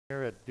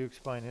Here at Duke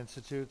Spine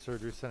Institute,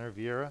 Surgery Center,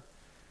 Viera,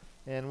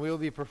 and we'll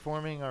be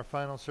performing our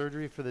final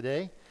surgery for the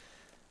day.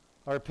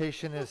 Our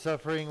patient is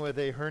suffering with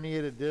a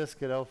herniated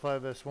disc at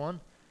L5-S1,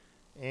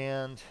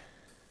 and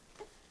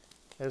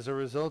as a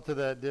result of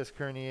that disc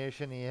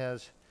herniation, he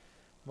has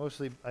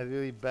mostly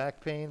ideally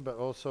back pain, but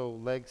also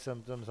leg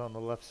symptoms on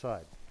the left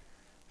side.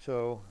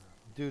 So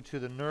due to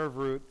the nerve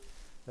root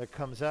that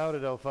comes out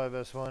at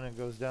L5-S1 and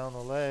goes down the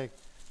leg,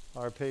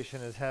 our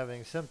patient is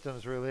having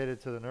symptoms related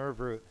to the nerve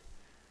root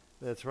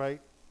that's right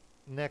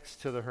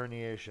next to the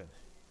herniation.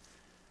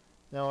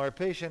 Now our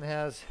patient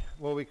has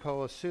what we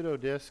call a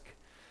pseudodisc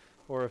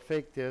or a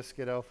fake disc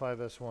at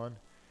L5-S1,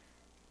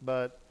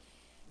 but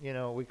you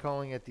know, we're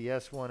calling it the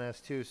S1,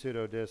 S2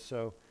 pseudodisc,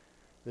 so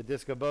the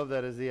disc above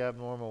that is the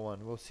abnormal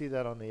one. We'll see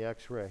that on the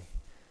x-ray.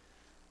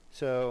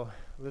 So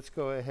let's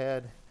go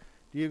ahead.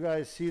 Do you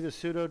guys see the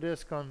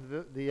pseudodisc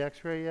on the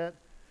x-ray yet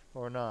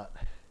or not?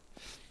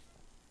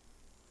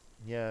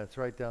 Yeah, it's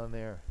right down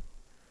there.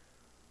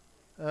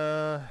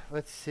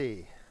 Let's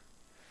see.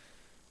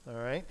 All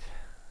right.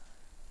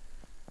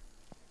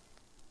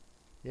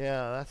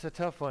 Yeah, that's a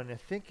tough one. I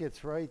think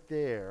it's right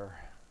there.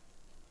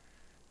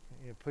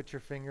 You put your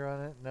finger on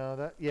it. No,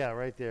 that, yeah,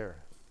 right there.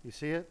 You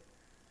see it?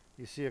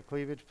 You see a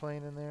cleavage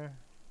plane in there?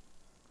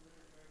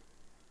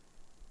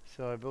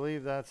 So I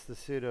believe that's the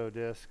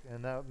pseudodisc,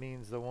 and that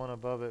means the one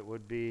above it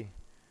would be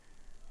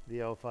the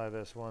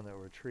L5-S1 that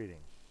we're treating.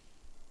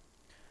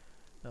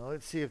 Now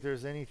let's see if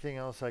there's anything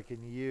else I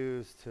can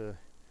use to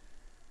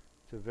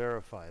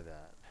verify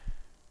that.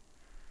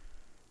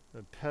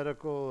 The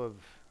pedicle of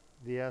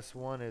the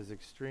S1 is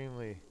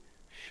extremely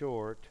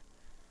short,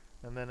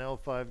 and then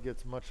L5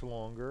 gets much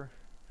longer,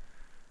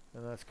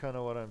 and that's kind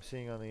of what I'm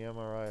seeing on the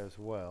MRI as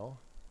well.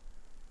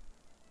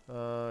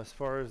 As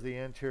far as the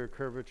anterior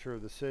curvature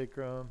of the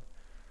sacrum,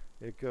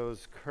 it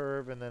goes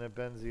curve and then it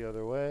bends the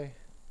other way,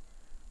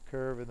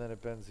 curve and then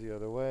it bends the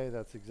other way.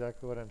 That's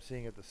exactly what I'm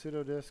seeing at the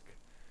pseudodisc.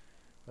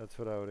 That's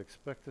what I would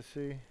expect to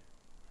see.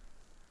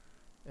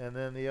 And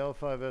then the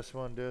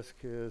L5-S1 disc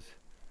is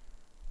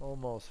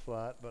almost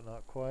flat, but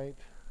not quite.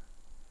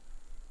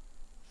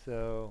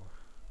 So,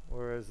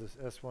 whereas this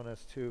S1,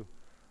 S2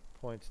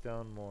 points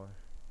down more.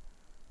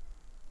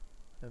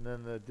 And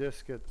then the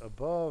disc at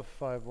above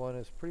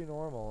 5-1 is pretty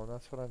normal, and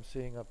that's what I'm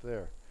seeing up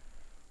there.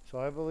 So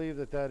I believe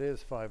that that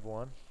is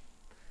 5-1,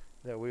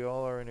 that we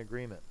all are in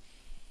agreement.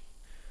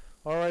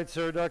 All right,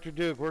 sir, Dr.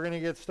 Duke, we're going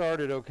to get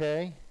started,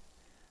 okay?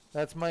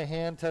 That's my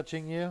hand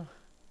touching you.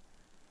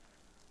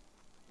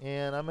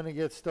 And I'm going to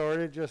get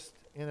started just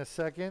in a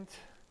second.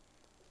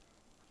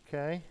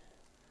 Okay.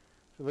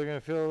 So they're going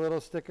to feel a little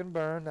stick and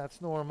burn.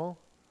 That's normal.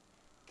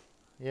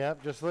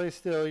 Yep, just lay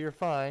still. You're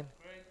fine.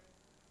 Great.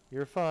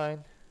 You're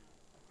fine.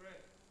 Great.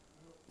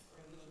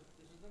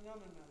 This is the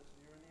numbing medicine.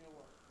 You're in the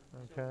OR.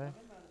 Okay.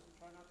 Numbing medicine.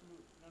 Try not to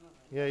move.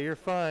 No. Yeah, you're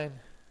fine.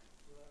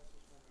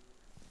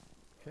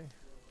 Okay.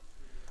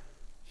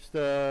 Just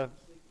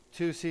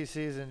 2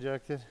 cc's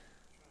injected.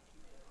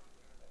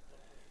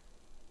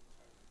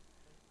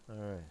 All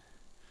right.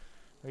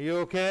 Are you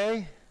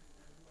okay?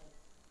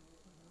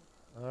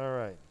 All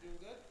right. Doing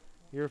good?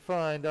 You're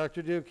fine.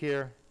 Dr. Duke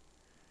here.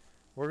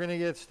 We're going to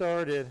get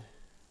started.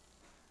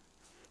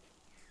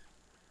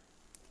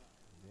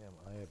 Damn,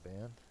 I a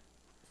band.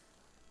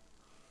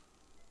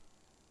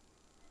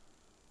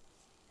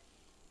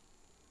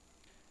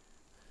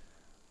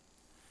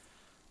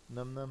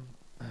 Num.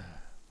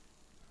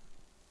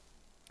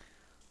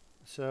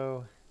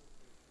 So,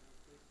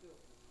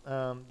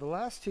 the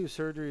last 2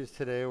 surgeries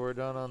today were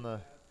done on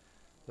the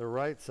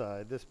right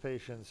side. This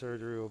patient's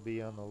surgery will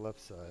be on the left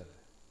side.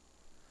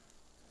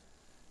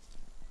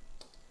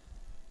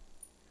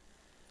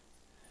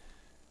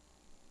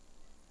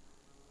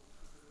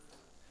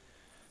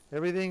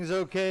 Everything's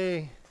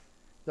okay.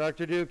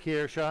 Dr. Duke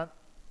here. Shot.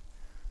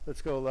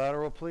 Let's go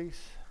lateral,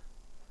 please.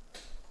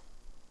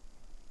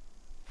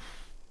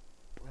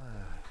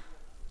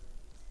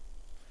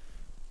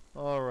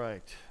 All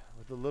right.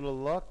 With a little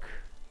luck,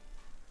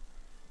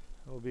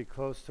 we'll be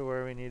close to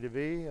where we need to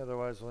be.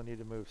 Otherwise, we'll need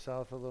to move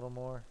south a little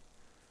more.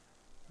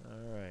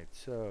 All right.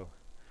 So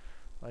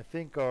I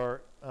think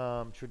our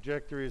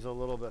trajectory is a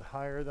little bit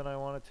higher than I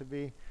want it to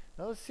be.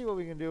 Now let's see what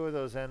we can do with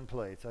those end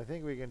plates. I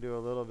think we can do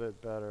a little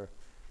bit better.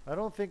 I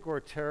don't think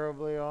we're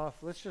terribly off.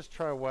 Let's just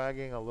try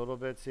wagging a little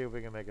bit, see if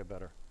we can make it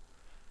better.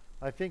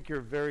 I think you're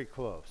very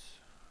close.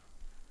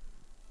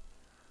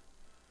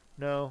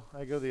 No,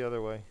 I go the other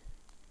way.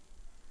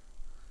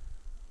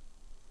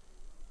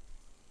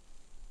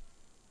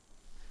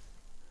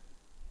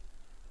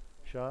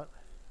 Shot?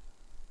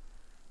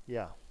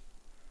 Yeah.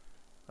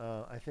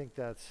 I think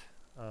that's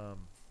a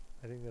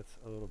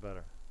little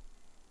better.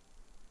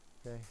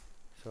 Okay.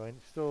 So I'm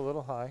still a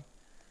little high.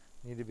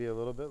 Need to be a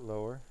little bit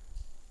lower.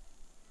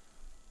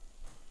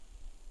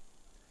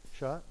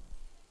 Shot.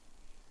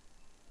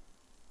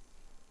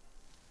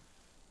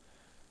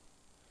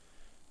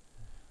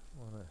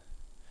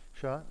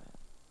 Shot.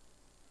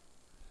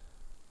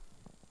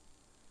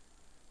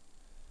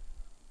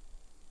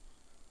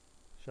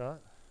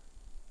 Shot.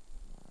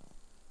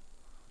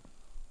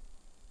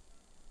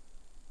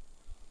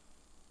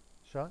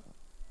 Shot?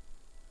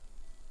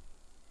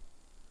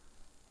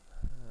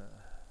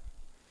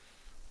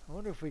 I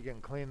wonder if we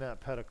can clean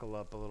that pedicle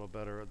up a little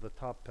better, the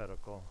top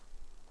pedicle.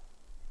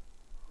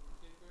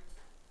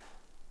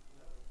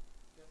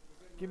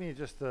 Give me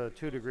just 2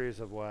 degrees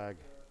of wag.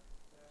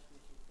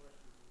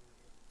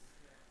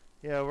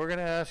 Yeah, we're going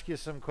to ask you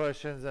some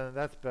questions, and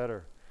that's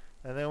better.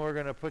 And then we're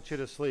going to put you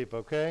to sleep,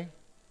 okay?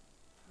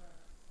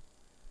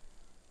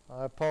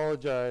 I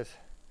apologize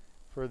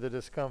for the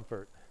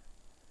discomfort,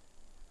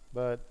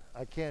 but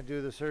I can't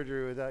do the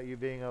surgery without you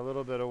being a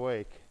little bit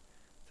awake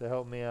to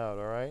help me out,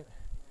 all right?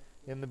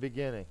 In the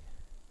beginning.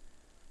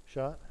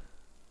 Shot?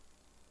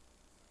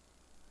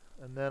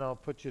 And then I'll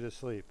put you to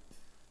sleep.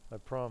 I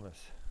promise.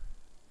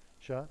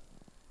 Shot?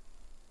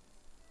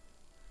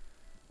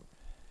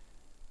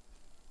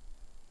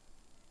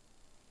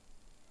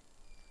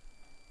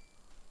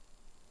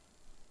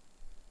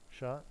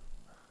 Shot?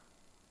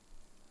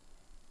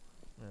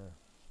 Yeah.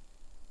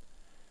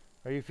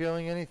 Are you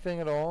feeling anything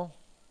at all?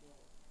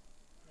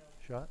 No.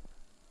 Shot?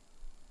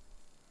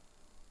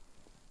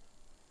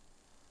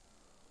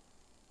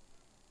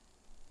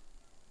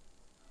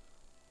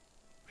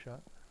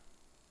 Shot?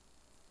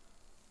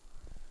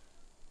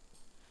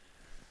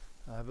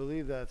 I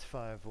believe that's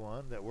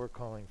 5-1, that we're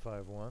calling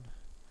 5-1.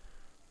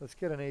 Let's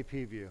get an AP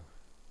view.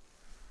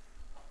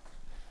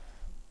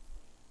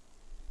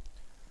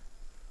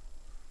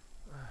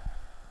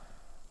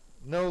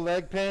 No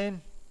leg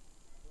pain?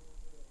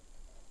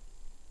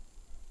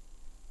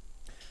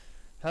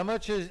 How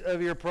much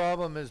of your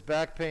problem is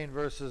back pain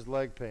versus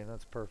leg pain?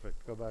 That's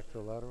perfect. Go back to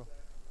the lateral.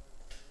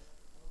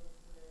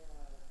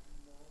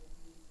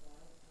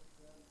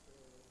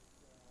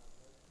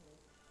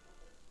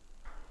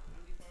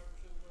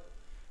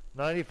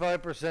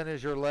 95%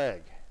 is your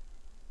leg.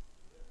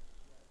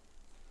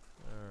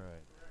 All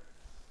right.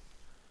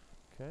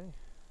 Okay.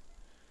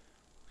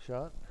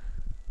 Shot.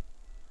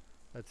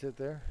 That's it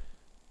there.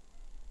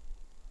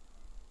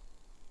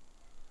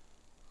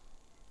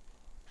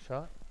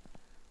 Shot.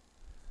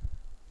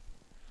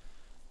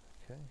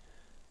 Okay.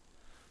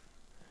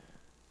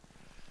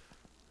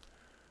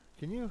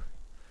 Can you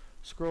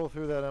scroll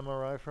through that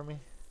MRI for me?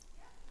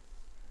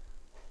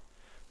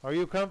 Are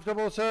you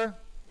comfortable, sir?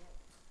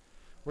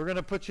 We're going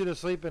to put you to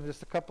sleep in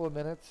just a couple of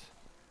minutes.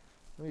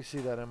 Let me see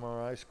that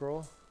MRI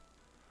scroll.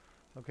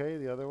 Okay,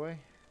 the other way.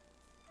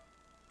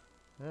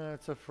 Yeah,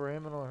 it's a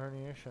foraminal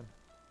herniation.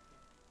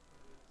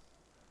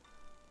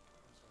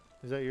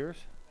 Is that yours?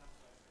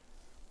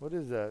 What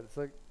is that? It's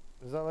like,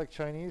 is that like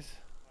Chinese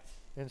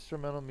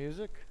instrumental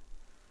music?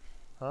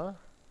 Huh?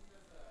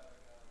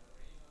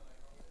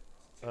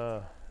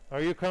 Are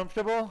you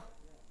comfortable?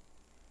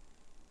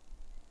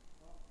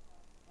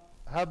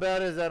 How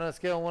bad is that on a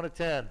scale of 1 to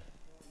 10?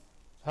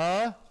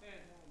 Huh? 10.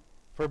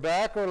 For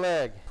back or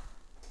leg?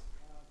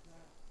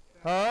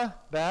 Huh?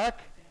 Back?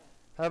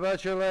 How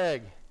about your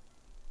leg?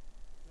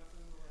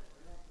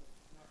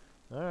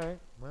 All right,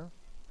 well.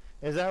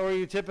 Is that where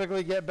you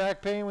typically get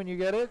back pain when you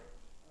get it?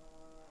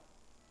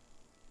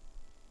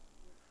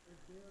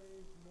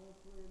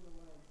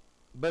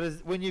 But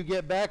when you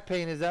get back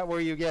pain, is that where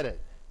you get it?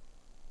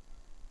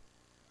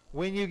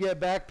 When you get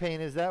back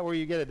pain, is that where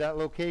you get it, that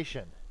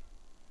location?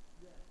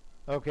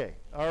 Okay,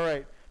 all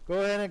right. Go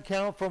ahead and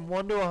count from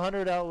 1 to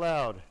 100 out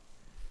loud.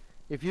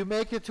 If you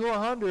make it to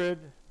 100,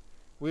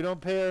 we don't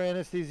pay our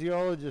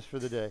anesthesiologist for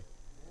the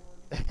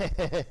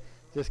day.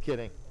 Just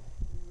kidding.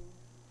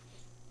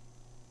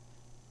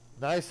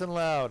 Nice and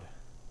loud.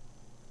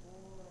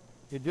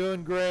 You're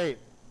doing great.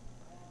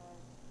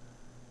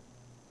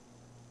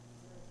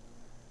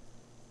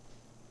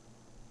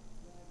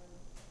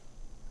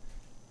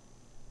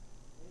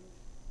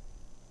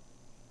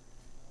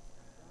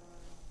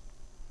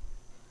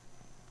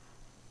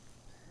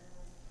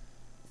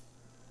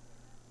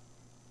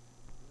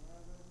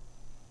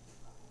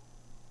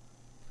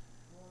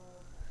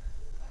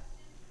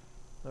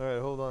 All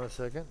right, hold on a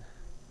second.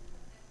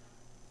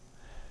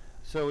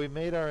 So we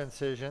made our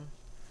incision.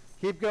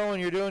 Keep going,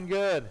 you're doing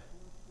good.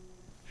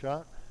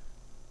 Shot.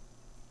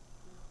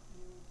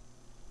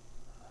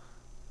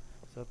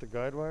 Is that the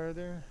guide wire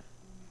there?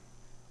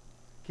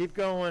 Keep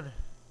going.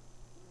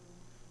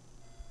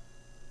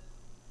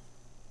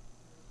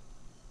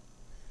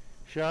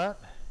 Shot.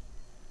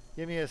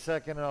 Give me a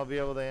second and I'll be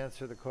able to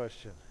answer the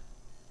question.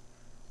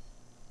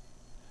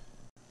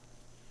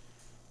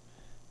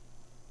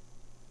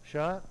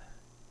 Shot.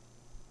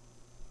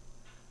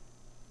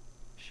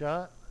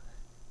 Shot.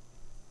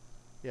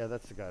 Yeah,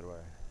 that's the guide wire.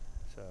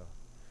 So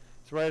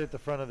it's right at the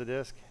front of the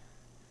disc,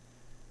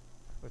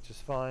 which is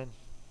fine.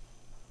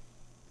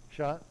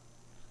 Shot.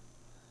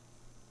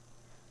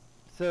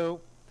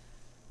 So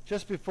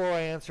just before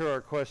I answer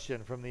our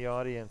question from the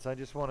audience, I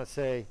just want to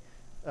say,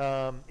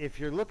 if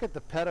you look at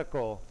the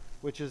pedicle,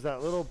 which is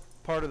that little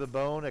part of the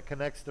bone that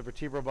connects the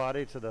vertebral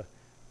body to the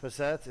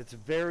facets, it's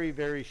very,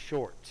 very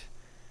short.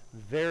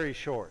 Very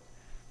short.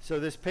 So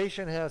this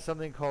patient has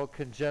something called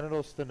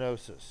congenital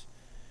stenosis.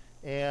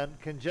 And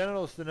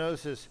congenital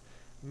stenosis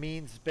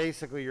means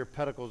basically your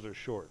pedicles are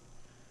short.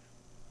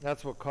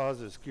 That's what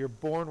causes, you're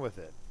born with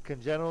it.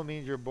 Congenital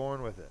means you're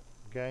born with it,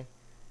 okay?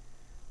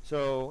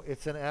 So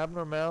it's an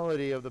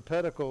abnormality of the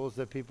pedicles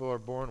that people are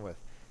born with.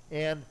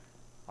 And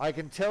I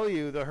can tell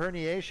you the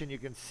herniation, you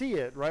can see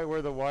it right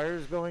where the wire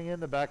is going in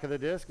the back of the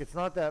disc. It's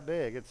not that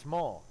big, it's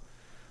small.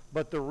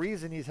 But the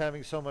reason he's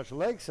having so much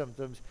leg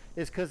symptoms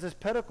is because his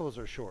pedicles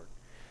are short.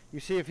 You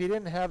see, if he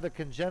didn't have the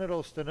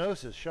congenital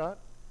stenosis shot,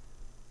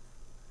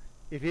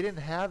 if he didn't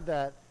have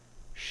that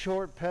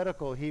short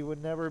pedicle, he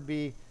would never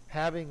be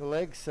having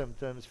leg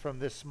symptoms from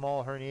this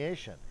small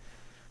herniation.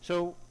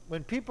 So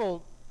when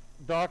people,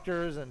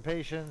 doctors and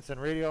patients and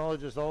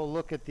radiologists all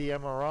look at the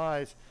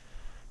MRIs,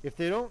 if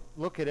they don't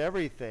look at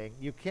everything,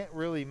 you can't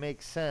really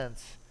make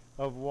sense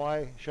of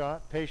why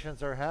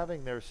patients are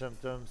having their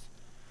symptoms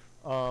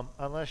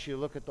unless you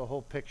look at the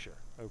whole picture,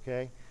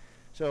 okay?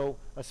 So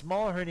a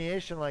small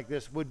herniation like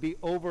this would be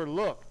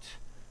overlooked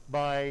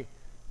by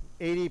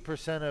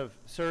 80% of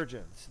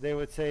surgeons. They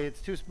would say it's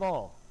too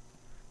small,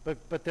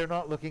 but they're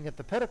not looking at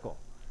the pedicle.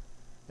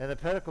 And the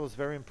pedicle is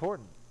very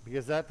important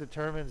because that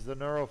determines the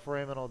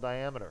neuroforaminal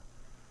diameter.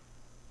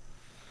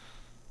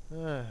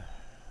 All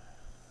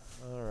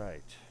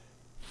right.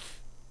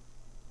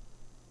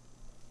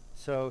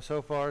 So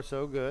far,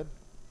 so good.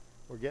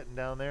 We're getting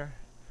down there.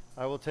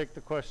 I will take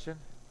the question.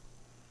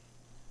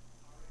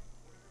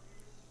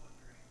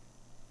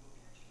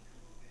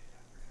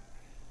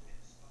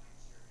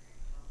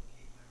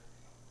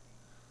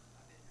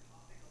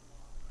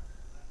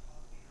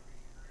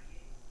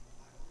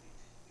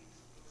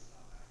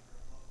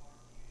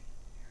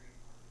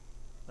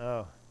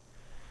 Oh,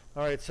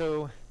 all right.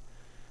 So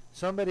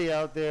somebody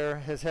out there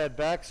has had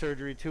back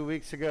surgery 2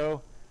 weeks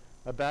ago,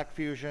 a back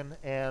fusion,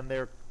 and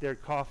they're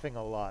coughing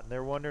a lot. And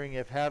they're wondering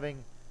if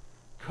having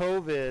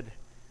COVID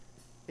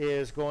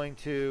is going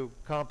to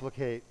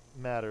complicate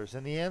matters.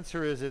 And the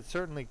answer is it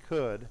certainly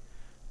could.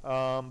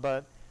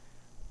 But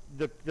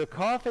the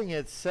coughing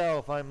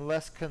itself, I'm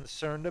less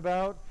concerned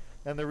about.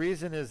 And the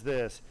reason is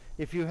this.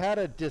 If you had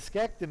a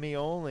discectomy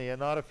only and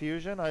not a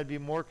fusion, I'd be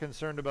more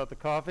concerned about the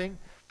coughing,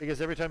 because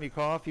every time you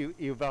cough,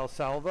 you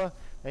valsalva,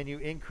 and you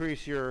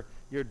increase your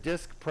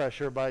disc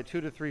pressure by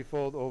 2 to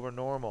 3-fold over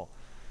normal.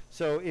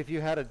 So if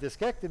you had a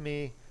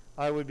discectomy,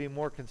 I would be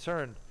more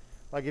concerned.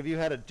 Like if you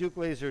had a Duke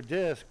laser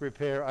disc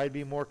repair, I'd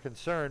be more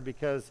concerned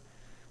because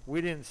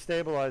we didn't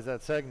stabilize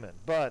that segment.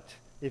 But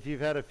if you've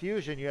had a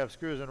fusion, you have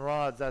screws and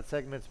rods, that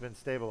segment's been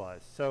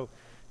stabilized. So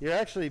you're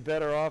actually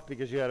better off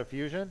because you had a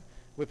fusion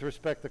with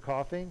respect to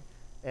coughing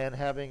and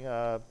having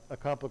a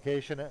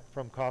complication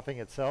from coughing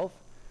itself.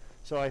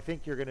 So I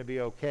think you're going to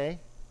be okay.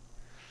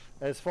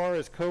 As far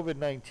as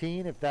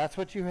COVID-19, if that's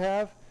what you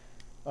have,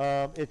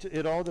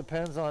 it all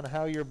depends on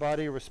how your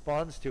body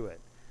responds to it.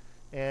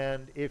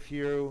 And if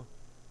you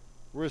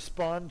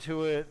respond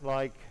to it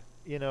like,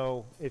 you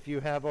know, if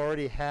you have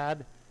already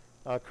had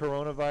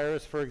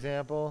coronavirus, for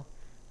example,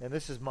 and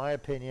this is my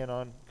opinion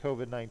on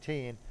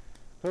COVID-19,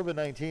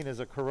 COVID-19 is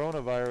a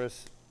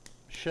coronavirus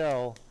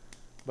shell,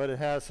 but it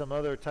has some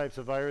other types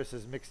of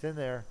viruses mixed in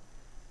there,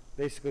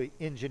 basically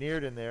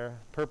engineered in there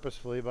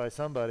purposefully by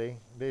somebody.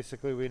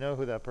 Basically, we know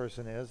who that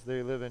person is.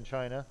 They live in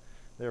China.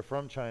 They're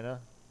from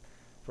China,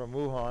 from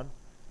Wuhan.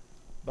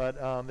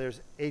 But there's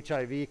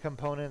HIV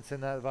components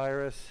in that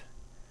virus,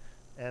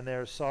 and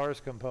there's SARS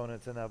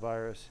components in that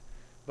virus.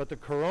 But the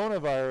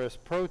coronavirus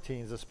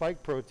proteins, the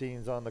spike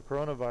proteins on the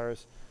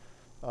coronavirus,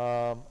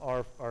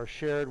 are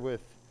shared with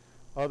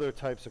other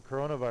types of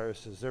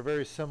coronaviruses. They're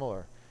very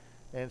similar.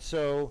 And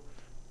so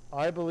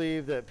I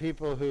believe that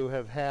people who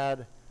have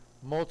had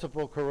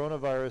multiple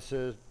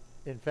coronaviruses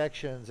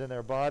infections in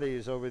their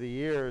bodies over the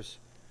years,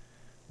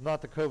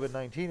 not the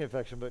COVID-19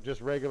 infection, but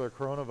just regular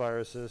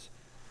coronaviruses,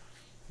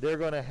 they're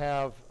going to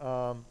have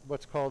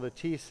what's called a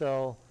T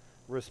cell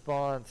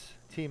response,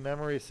 T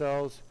memory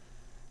cells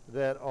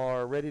that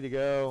are ready to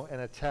go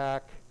and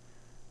attack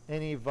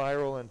any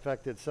viral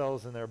infected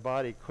cells in their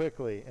body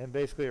quickly and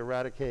basically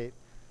eradicate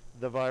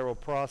the viral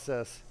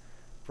process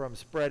from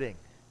spreading.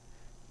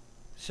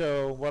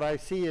 So what I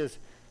see is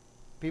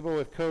people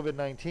with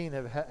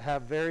COVID-19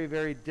 have very,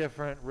 very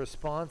different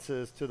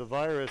responses to the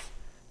virus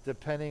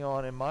depending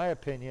on, in my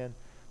opinion,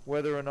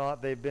 whether or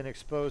not they've been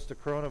exposed to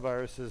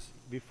coronaviruses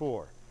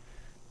before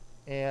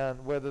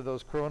and whether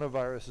those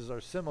coronaviruses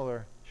are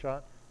similar,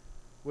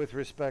 with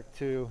respect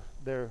to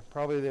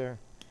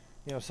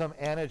some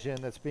antigen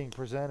that's being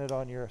presented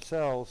on your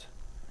cells.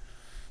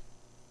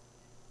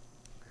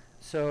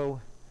 So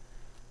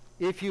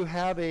if you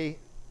have a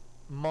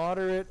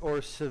moderate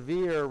or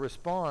severe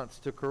response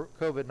to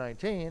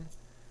COVID-19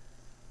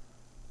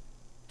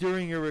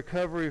 during your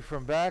recovery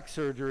from back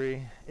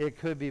surgery, it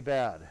could be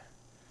bad.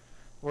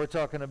 We're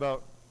talking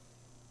about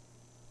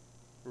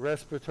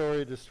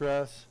respiratory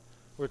distress.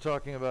 We're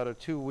talking about a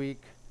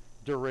 2-week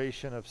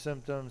duration of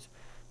symptoms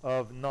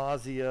of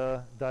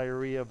nausea,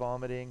 diarrhea,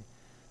 vomiting,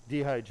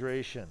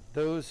 dehydration.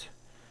 Those,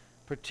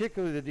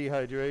 particularly the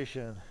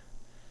dehydration,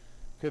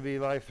 could be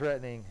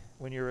life-threatening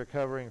when you're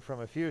recovering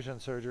from a fusion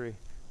surgery,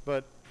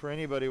 but for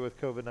anybody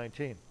with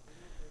COVID-19.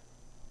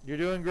 You're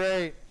doing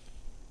great.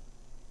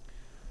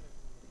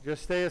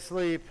 Just stay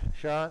asleep,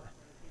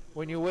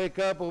 When you wake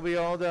up, we'll be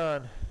all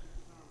done.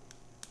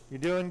 You're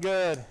doing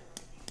good.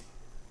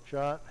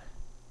 Shot.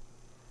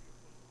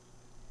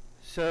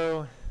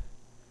 So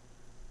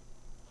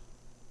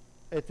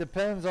it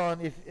depends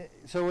on if,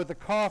 so with the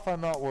cough,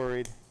 I'm not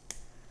worried.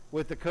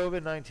 With the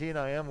COVID-19,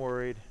 I am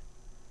worried.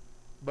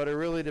 But it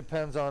really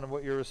depends on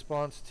what your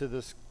response to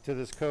this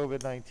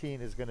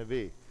COVID-19 is going to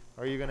be.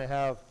 Are you going to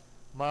have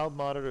mild,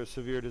 moderate, or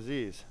severe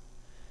disease?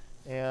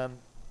 And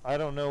I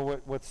don't know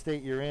what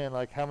state you're in,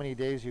 like how many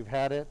days you've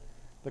had it,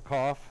 the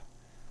cough.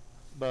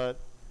 But,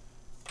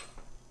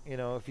 you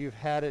know, if you've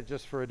had it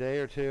just for a day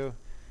or two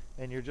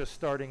and you're just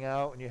starting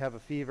out and you have a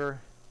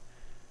fever,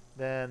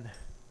 then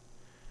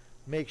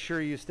make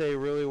sure you stay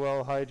really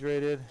well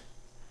hydrated.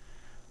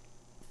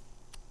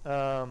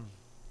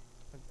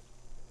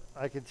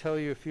 I can tell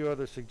you a few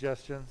other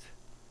suggestions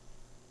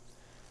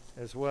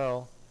as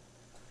well.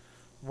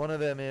 One of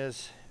them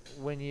is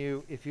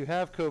if you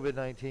have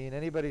COVID-19,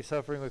 anybody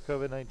suffering with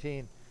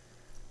COVID-19,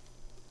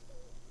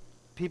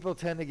 people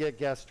tend to get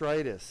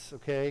gastritis,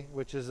 okay,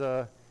 which is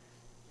a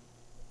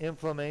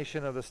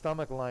inflammation of the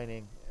stomach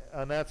lining,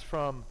 and that's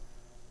from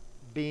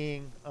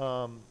being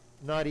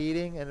not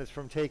eating, and it's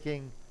from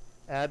taking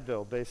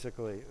Advil,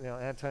 basically, you know,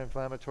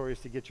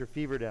 anti-inflammatories to get your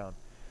fever down.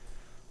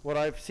 What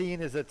I've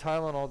seen is that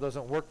Tylenol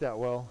doesn't work that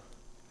well.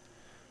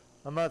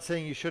 I'm not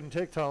saying you shouldn't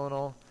take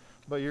Tylenol,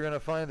 but you're going to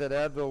find that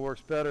Advil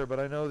works better. But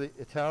I know the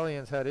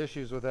Italians had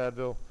issues with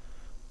Advil.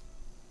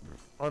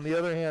 On the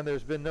other hand,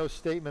 there's been no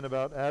statement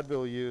about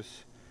Advil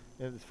use,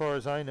 as far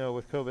as I know,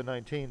 with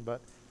COVID-19.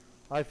 But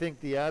I think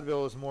the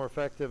Advil is more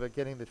effective at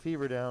getting the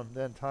fever down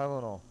than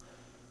Tylenol.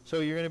 So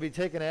you're going to be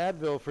taking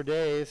Advil for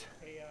days.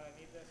 Hey,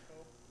 need this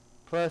scope.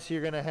 Plus, you're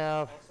going to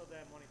have Also the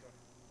monitor.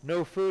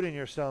 no food in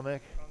your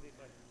stomach. From this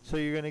way. So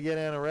you're going to get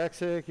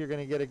anorexic, you're going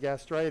to get a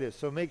gastritis.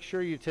 So make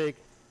sure you take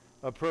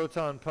a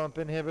proton pump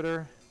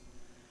inhibitor.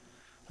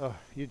 Oh,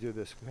 you do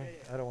this. Okay? Yeah,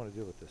 yeah. I don't want to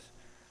deal with this.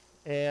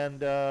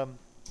 And,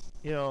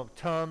 you know,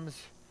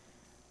 Tums,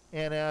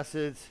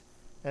 antacids,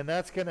 and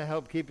that's going to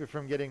help keep you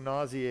from getting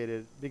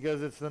nauseated,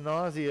 because it's the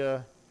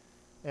nausea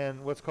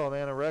and what's called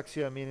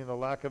anorexia, meaning the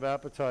lack of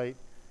appetite,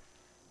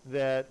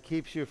 that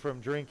keeps you from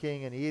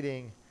drinking and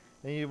eating.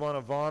 Then you want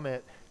to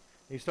vomit.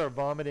 You start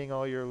vomiting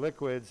all your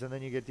liquids, and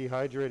then you get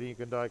dehydrated and you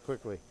can die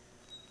quickly.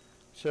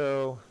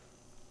 So,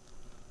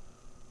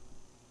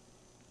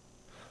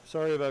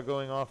 sorry about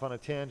going off on a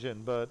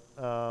tangent, but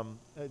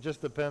it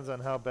just depends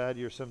on how bad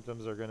your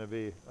symptoms are going to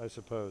be, I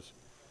suppose.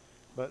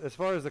 But as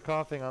far as the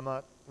coughing, I'm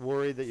not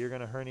worried that you're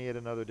going to herniate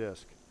another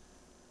disc.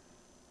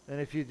 And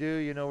if you do,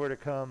 you know where to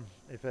come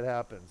if it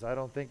happens. I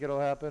don't think it'll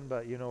happen,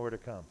 but you know where to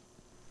come.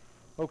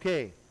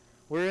 Okay.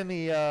 We're in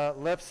the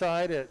left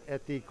side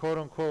at the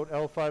quote-unquote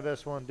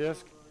L5S1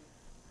 disc.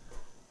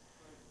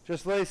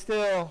 Just lay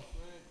still.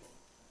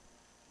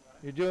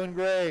 You're doing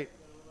great.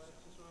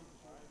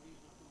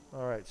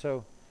 All right,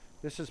 so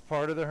this is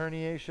part of the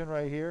herniation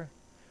right here.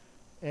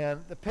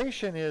 And the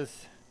patient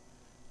is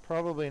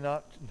probably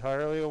not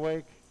entirely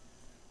awake.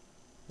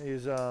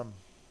 He's it's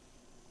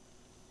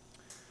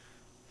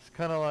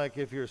kind of like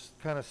if you're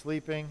kind of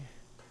sleeping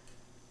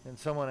and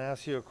someone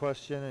asks you a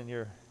question and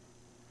you're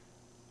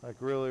like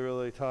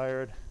really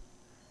tired.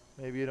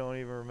 Maybe you don't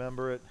even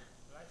remember it.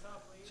 Lights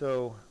off, please.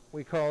 So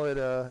we call it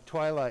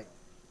twilight,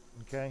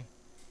 okay?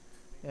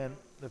 And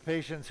the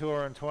patients who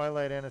are in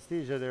twilight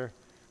anesthesia, they're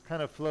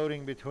kind of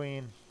floating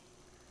between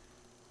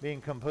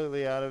being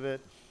completely out of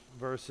it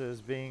versus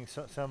being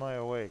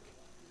semi-awake.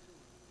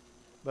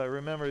 But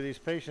remember, these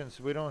patients,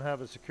 we don't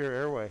have a secure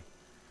airway.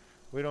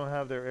 We don't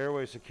have their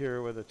airway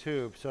secure with a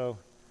tube, so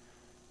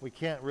we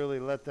can't really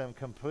let them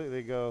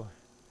completely go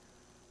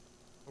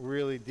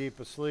really deep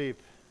asleep.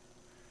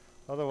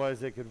 Otherwise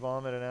they could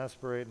vomit and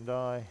aspirate and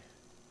die,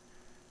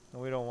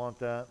 and we don't want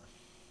that.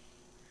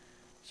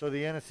 So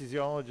the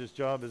anesthesiologist's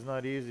job is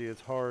not easy.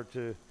 It's hard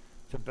to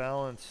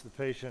balance the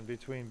patient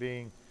between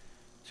being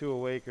too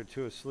awake or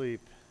too asleep.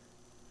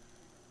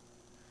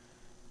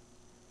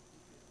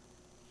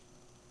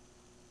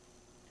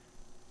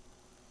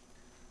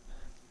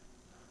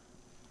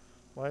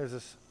 Why is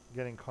this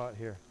getting caught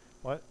here?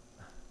 What?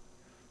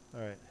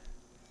 All right.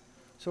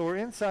 So we're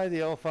inside the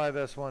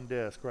L5S1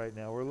 disc right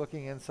now. We're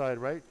looking inside,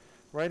 right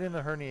in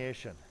the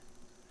herniation.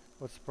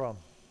 What's the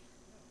problem?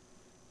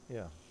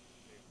 Yeah.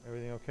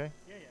 Everything okay?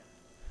 Yeah.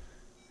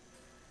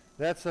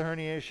 That's the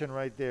herniation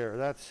right there.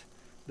 That's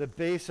the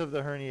base of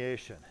the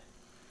herniation.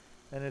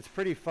 And it's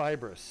pretty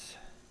fibrous,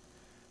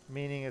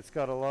 meaning it's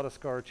got a lot of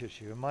scar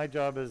tissue. And my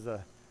job is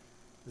to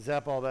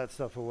zap all that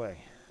stuff away.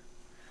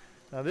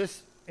 Now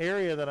this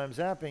area that I'm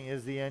zapping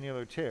is the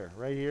annular tear.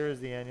 Right here is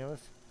the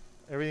annulus.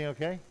 Everything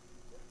okay?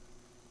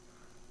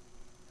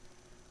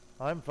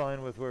 I'm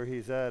fine with where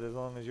he's at as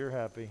long as you're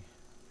happy.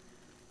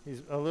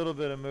 He's a little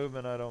bit of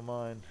movement, I don't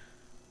mind.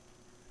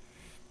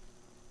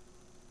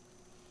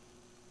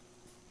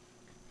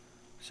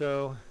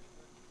 So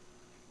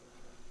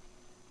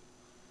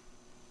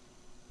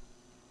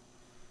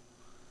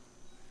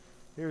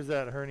here's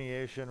that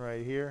herniation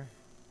right here.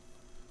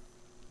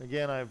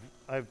 Again,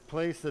 I've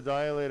placed the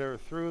dilator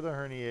through the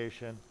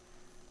herniation,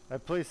 I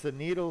placed the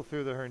needle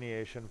through the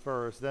herniation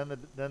first, then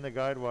the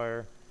guide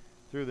wire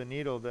through the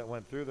needle that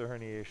went through the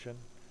herniation.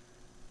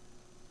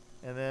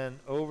 And then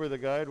over the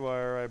guide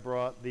wire, I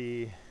brought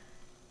the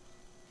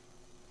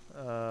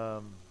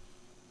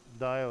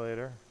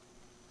dilator.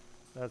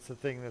 That's the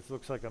thing that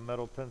looks like a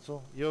metal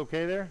pencil. You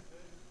okay there?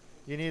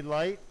 You need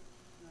light?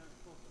 No,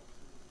 full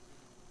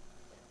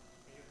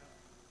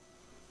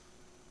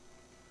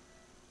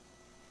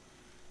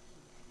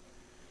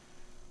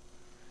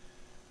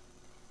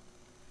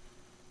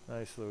up.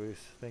 Nice, Luis.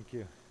 Thank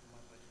you.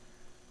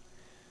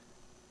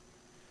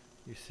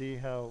 You see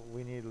how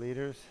we need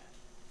leaders?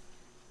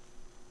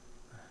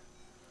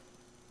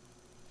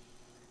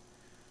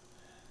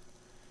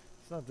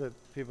 It's not that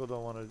people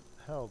don't want to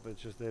help,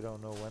 it's just they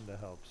don't know when to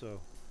help. So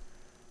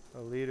a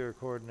leader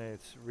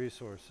coordinates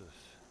resources.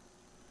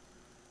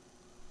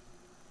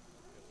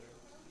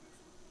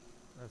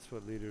 That's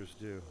what leaders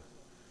do.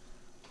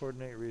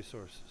 Coordinate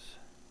resources.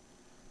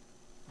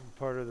 And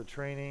part of the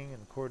training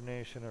and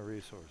coordination of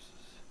resources.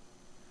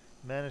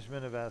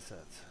 Management of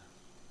assets.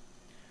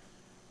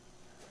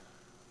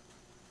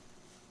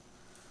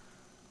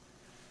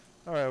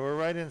 All right, we're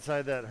right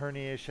inside that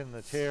herniation,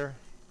 the tear.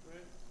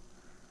 Right.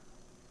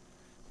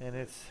 And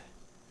it's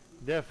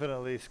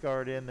definitely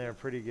scarred in there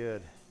pretty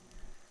good.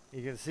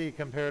 You can see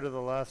compared to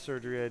the last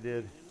surgery I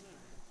did,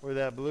 where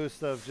that blue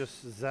stuff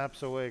just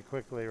zaps away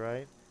quickly,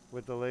 right?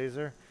 With the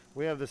laser.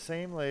 We have the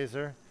same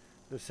laser,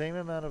 the same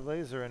amount of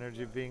laser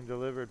energy being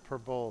delivered per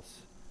pulse.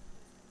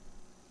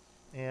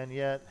 And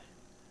yet,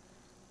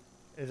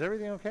 is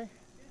everything okay?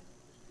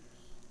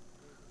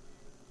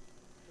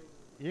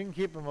 You can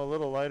keep them a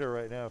little lighter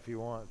right now if you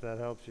want, if that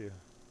helps you.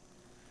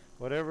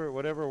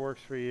 Whatever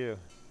works for you.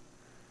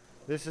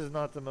 This is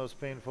not the most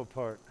painful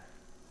part.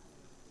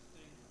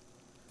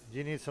 Do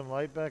you need some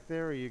light back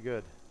there, or are you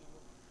good?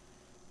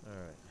 All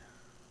right.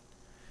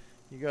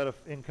 You got an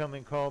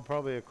incoming call,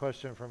 probably a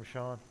question from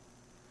Sean.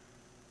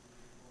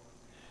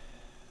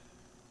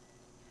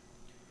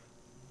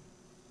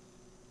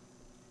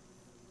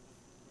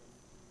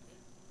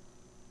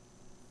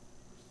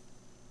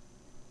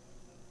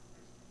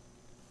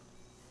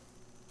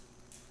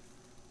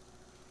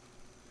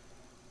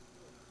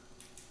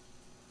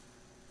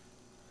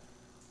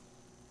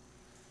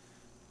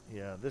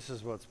 Yeah, this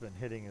is what's been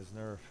hitting his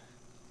nerve.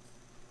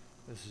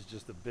 This is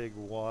just a big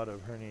wad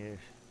of herniation.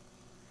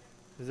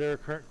 Is there a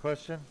current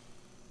question?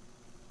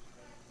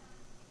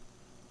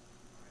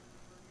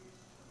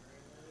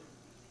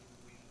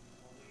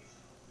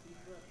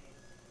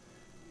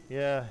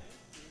 Yeah,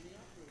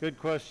 good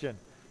question.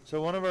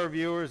 So one of our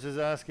viewers is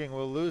asking,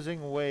 will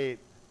losing weight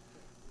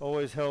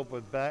always help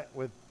with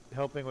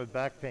helping with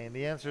back pain?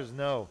 The answer is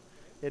no.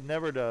 It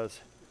never does.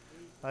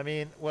 I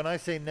mean, when I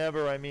say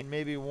never, I mean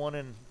maybe 1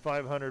 in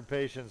 500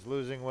 patients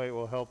losing weight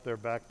will help their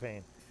back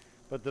pain.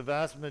 But the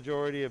vast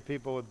majority of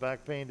people with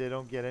back pain, they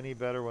don't get any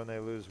better when they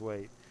lose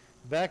weight.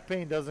 Back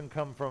pain doesn't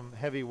come from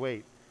heavy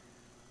weight.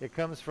 It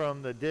comes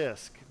from the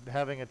disc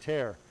having a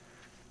tear.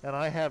 And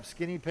I have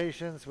skinny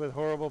patients with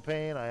horrible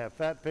pain. I have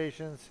fat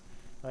patients.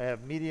 I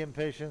have medium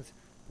patients.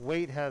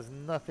 Weight has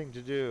nothing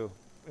to do,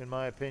 in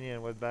my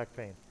opinion, with back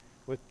pain,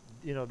 with,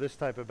 this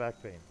type of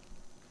back pain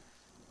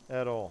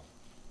at all.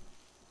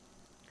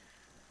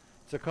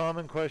 It's a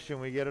common question.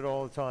 We get it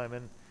all the time.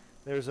 And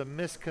there's a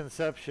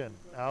misconception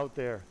out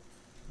there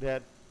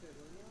that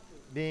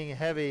being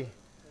heavy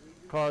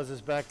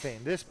causes back pain.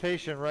 This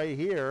patient right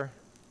here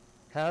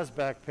has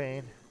back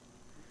pain,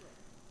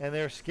 and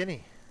they're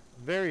skinny,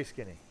 very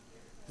skinny.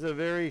 He's a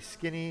very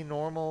skinny,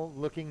 normal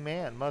looking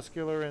man,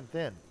 muscular and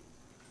thin.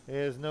 He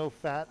has no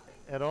fat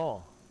at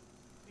all.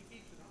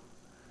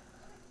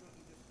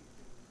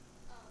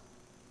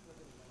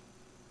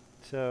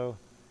 So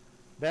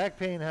back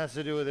pain has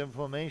to do with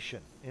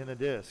inflammation in the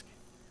disc.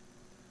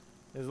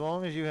 As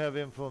long as you have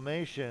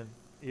inflammation,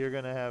 you're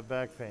going to have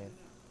back pain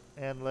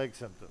and leg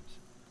symptoms.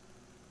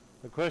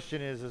 The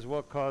question is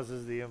what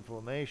causes the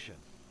inflammation?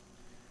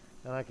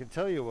 And I can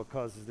tell you what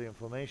causes the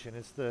inflammation.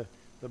 It's the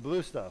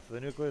blue stuff,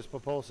 the nucleus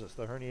pulposus,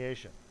 the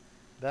herniation.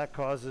 That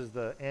causes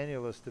the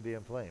annulus to be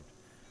inflamed.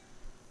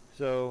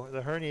 So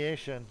the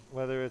herniation,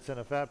 whether it's in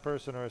a fat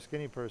person or a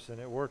skinny person,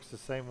 it works the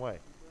same way.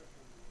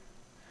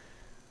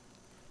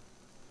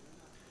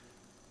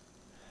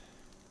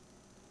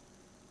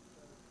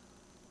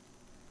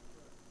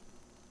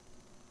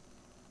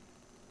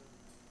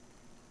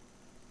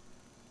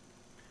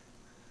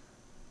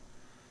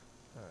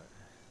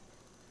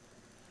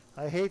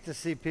 I hate to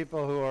see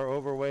people who are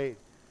overweight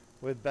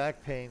with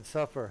back pain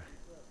suffer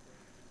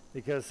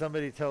because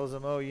somebody tells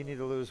them, oh, you need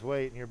to lose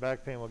weight and your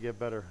back pain will get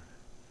better.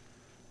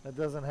 That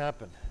doesn't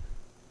happen.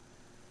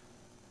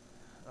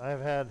 I've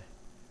had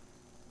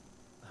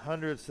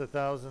hundreds to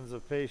thousands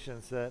of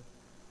patients that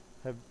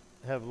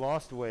have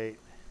lost weight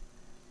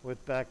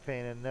with back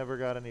pain and never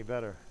got any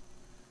better.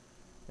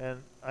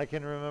 And I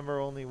can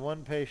remember only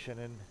one patient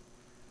in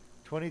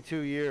 22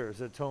 years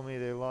that told me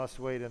they lost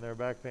weight and their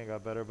back pain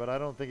got better, but I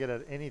don't think it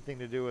had anything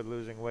to do with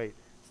losing weight.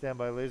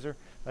 Standby laser.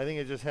 I think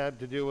it just had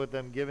to do with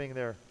them giving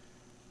their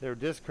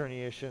disc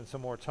herniation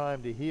some more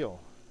time to heal.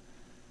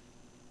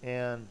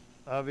 And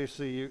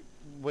obviously,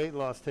 weight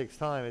loss takes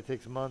time. It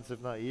takes months,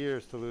 if not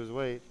years, to lose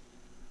weight.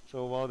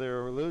 So while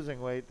they're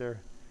losing weight, their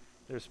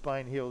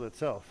spine healed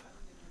itself.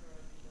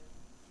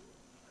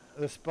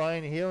 The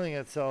spine healing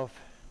itself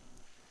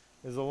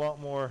is a lot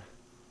more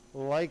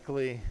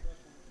likely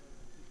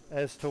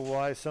as to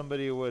why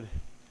somebody would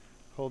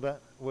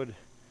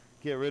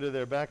get rid of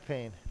their back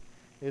pain,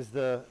 is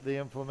the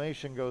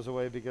inflammation goes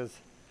away, because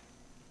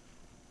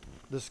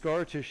the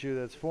scar tissue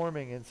that's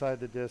forming inside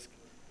the disc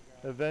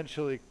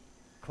eventually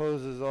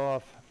closes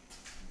off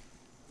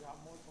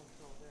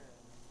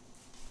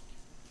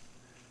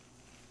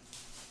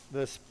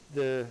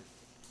the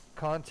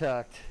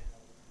contact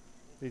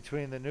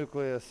between the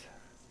nucleus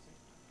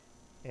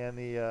and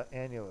the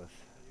annulus.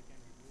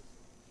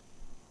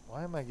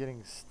 Why am I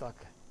getting stuck?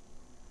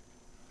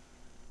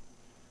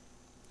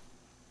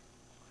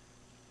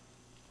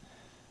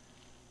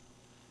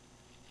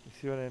 You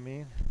see what I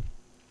mean?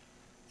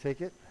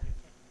 Take it.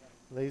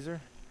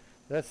 Laser.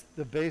 That's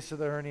the base of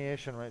the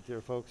herniation right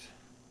there, folks.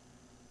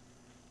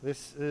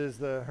 This is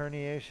the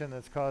herniation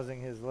that's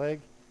causing his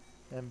leg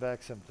and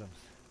back symptoms.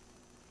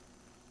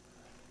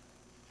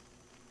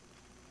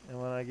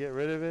 And when I get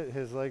rid of it,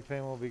 his leg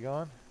pain will be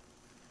gone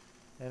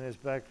and his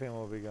back pain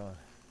will be gone.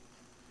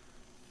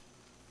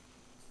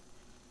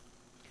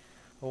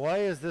 Well, why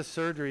is this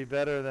surgery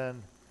better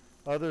than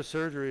other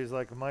surgeries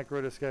like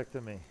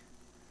microdiscectomy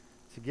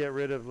to get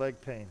rid of leg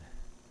pain?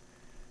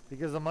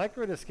 Because a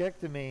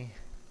microdiscectomy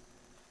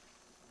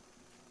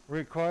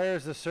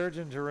requires the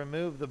surgeon to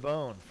remove the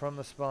bone from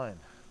the spine.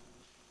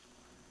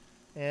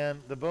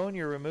 And the bone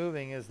you're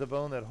removing is the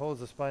bone that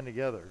holds the spine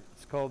together.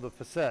 It's called the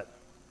facet.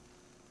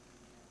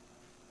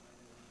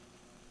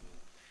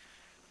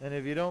 And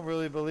if you don't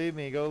really believe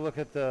me, go look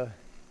at the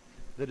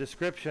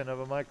description of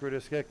a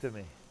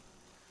microdiscectomy.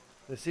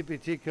 The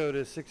CPT code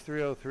is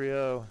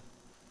 63030,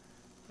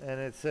 and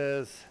it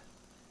says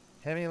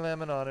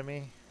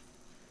hemilaminotomy,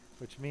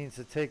 which means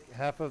to take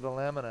half of the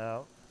lamina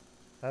out.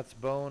 That's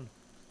bone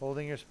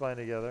holding your spine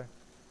together.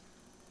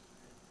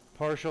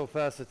 Partial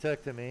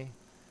facetectomy,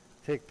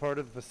 take part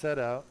of the facet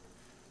out.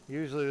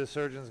 Usually the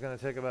surgeon's going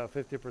to take about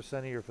 50%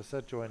 of your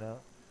facet joint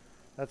out.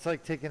 That's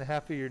like taking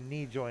half of your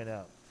knee joint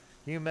out.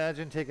 Can you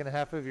imagine taking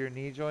half of your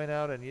knee joint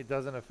out and it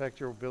doesn't affect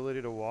your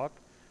ability to walk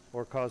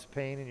or cause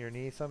pain in your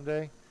knee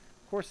someday?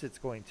 Of course it's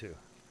going to.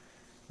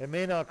 It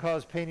may not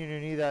cause pain in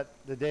your knee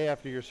the day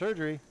after your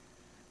surgery.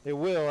 It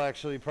will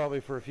actually, probably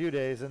for a few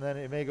days, and then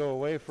it may go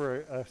away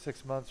for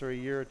 6 months or a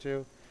year or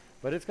two.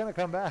 But it's going to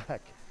come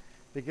back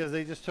because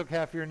they just took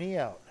half your knee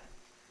out.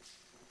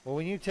 Well,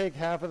 when you take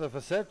half of the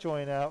facet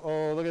joint out,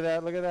 oh, look at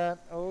that, look at that.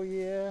 Oh,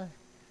 yeah.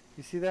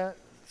 You see that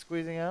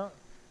squeezing out?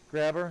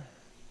 Grabber.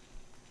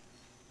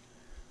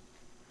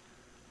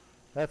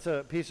 That's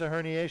a piece of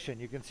herniation.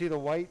 You can see the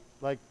white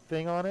like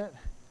thing on it.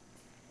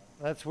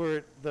 That's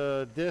where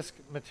the disc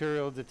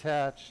material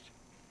detached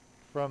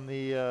from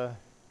the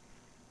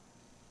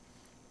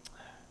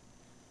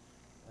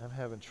I'm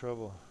having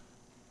trouble.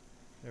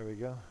 There we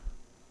go.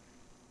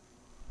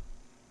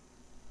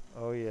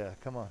 Oh yeah,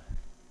 come on.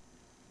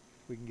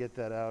 We can get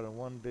that out in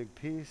one big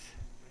piece.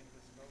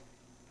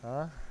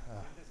 Huh?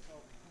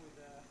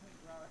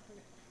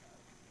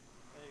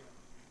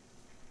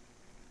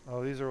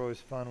 Oh, these are always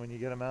fun when you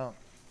get them out.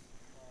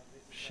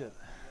 Shit.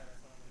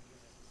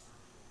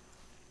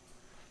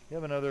 You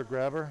have another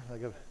grabber?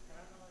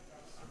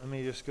 Let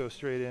me just go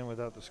straight in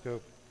without the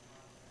scope.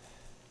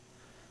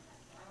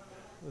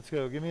 Let's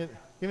go. Give me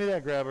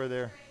that grabber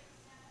there.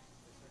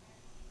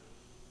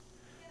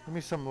 Give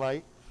me some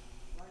light.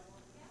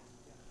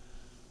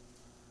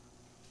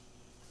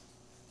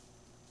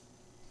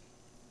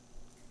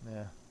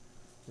 Yeah,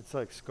 it's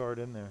like scarred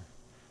in there.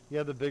 You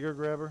have the bigger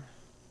grabber?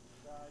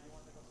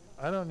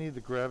 I don't need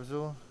the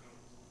Grabzilla.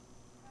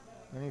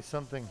 I need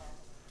something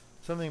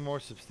more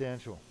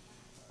substantial.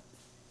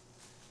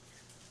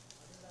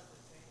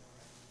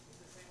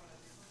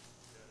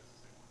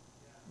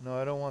 No,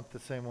 I don't want the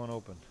same one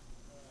open.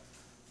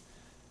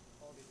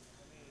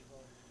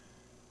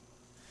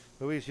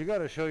 Luis, you got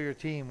to show your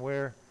team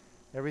where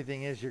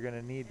everything is you're going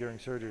to need during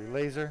surgery.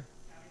 Laser.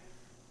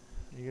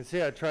 You can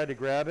see I tried to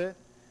grab it,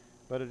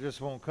 but it just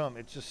won't come.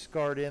 It's just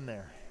scarred in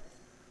there,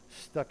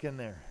 stuck in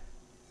there.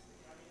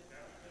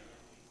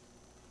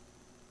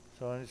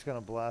 So I'm just going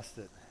to blast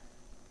it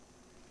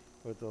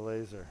with the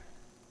laser.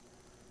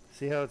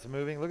 See how it's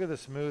moving? Look at the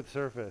smooth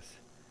surface.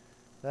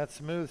 That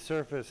smooth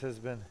surface has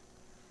been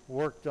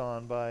worked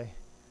on by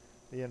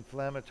the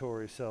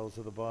inflammatory cells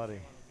of the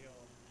body.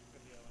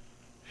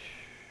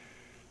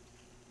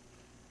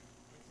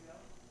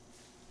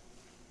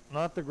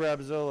 Not the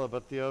Grabzilla,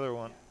 but the other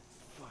one.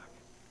 Fuck.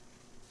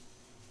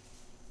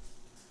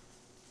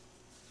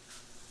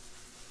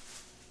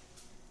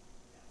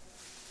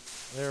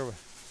 There we.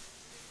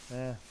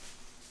 Yeah.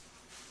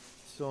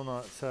 Still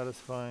not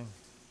satisfying.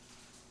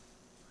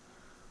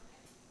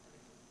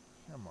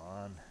 Come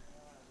on.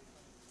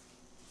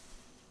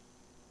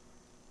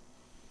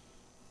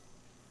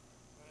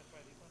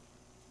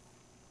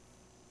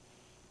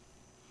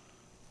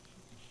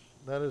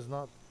 That is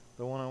not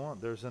the one I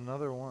want. There's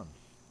another one.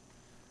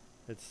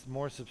 It's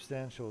more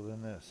substantial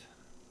than this.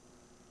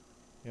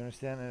 You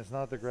understand? And it's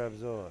not the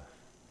Gravzola.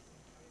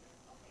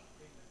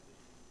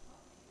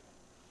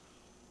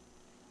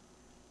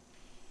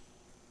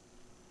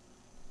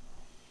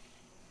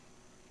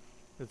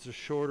 It's a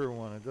shorter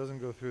one. It doesn't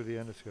go through the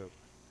endoscope.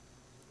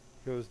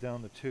 It goes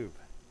down the tube.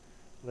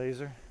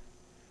 Laser.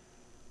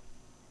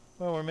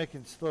 Well, we're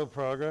making slow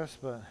progress,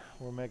 but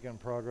we're making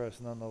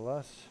progress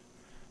nonetheless.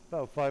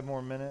 About 5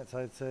 more minutes,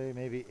 I'd say,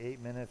 maybe 8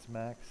 minutes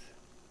max.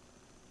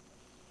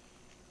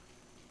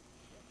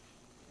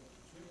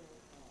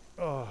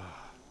 Oh.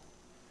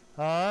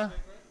 Huh?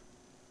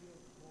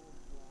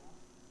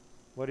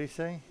 What do you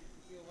say?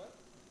 You feel what?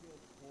 You feel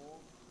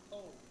cold?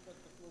 Oh, that's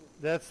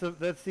the fluid.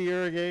 That's the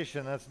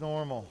irrigation. That's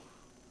normal.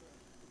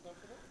 You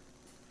comfortable?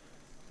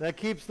 That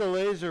keeps the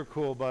laser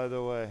cool, by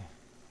the way.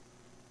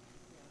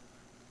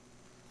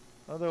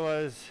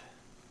 Otherwise,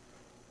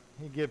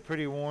 you get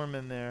pretty warm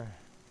in there.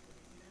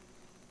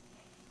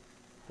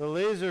 The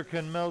laser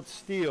can melt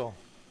steel,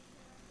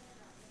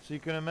 so you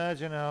can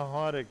imagine how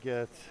hot it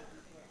gets.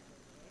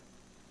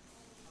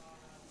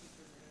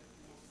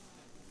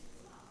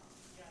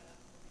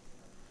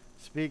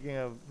 Speaking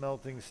of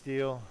melting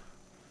steel,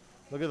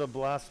 look at the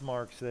blast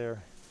marks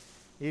there.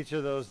 Each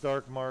of those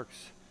dark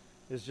marks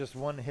is just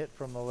one hit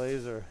from the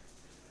laser,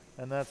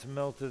 and that's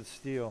melted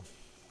steel.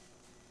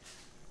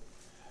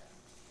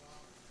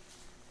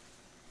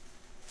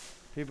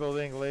 People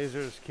think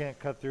lasers can't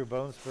cut through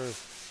bone spurs.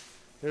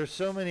 There's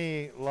so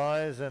many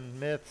lies and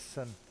myths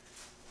and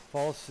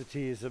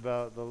falsities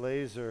about the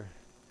laser.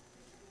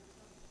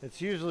 It's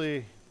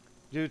usually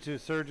due to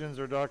surgeons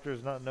or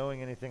doctors not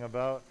knowing anything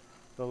about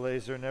the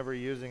laser, never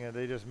using it.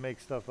 They just make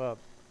stuff up,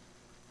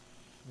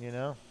 you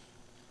know?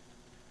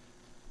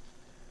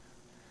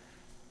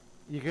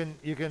 You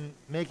can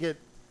make it,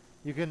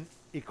 you can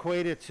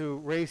equate it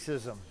to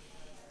racism.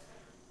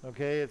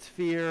 Okay, it's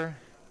fear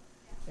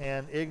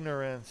and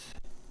ignorance.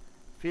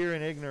 Fear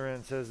and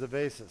ignorance as the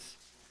basis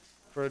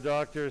for a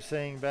doctor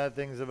saying bad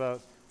things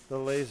about the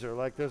laser.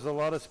 Like there's a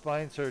lot of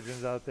spine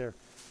surgeons out there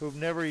who've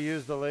never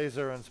used the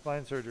laser on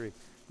spine surgery.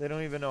 They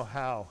don't even know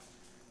how.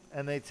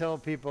 And they tell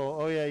people,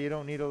 oh yeah, you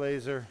don't need a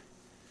laser.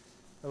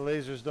 The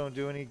lasers don't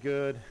do any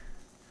good.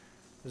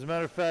 As a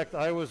matter of fact,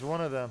 I was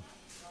one of them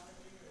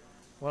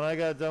when I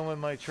got done with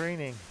my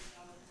training.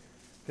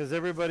 Because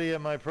everybody at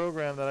my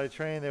program that I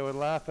trained, they would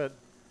laugh at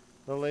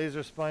the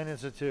Laser Spine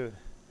Institute.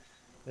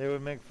 They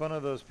would make fun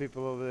of those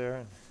people over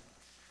there.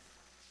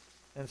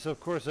 And so, of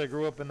course, I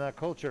grew up in that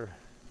culture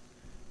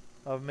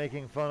of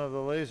making fun of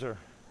the laser.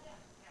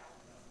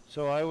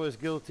 So I was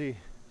guilty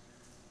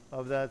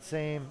of that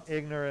same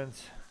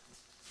ignorance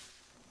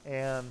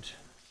and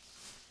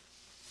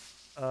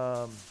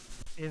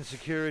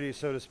insecurity,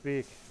 so to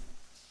speak,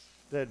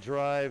 that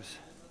drives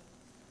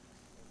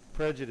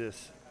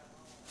prejudices,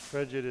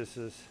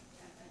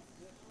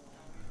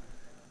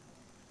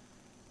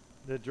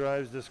 that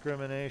drives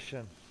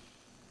discrimination.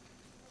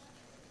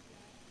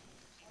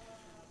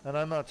 And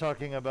I'm not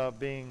talking about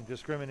being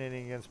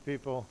discriminating against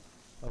people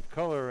of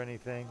color or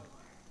anything.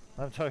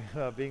 I'm talking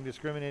about being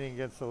discriminating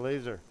against the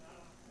laser.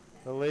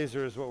 The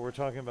laser is what we're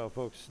talking about,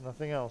 folks,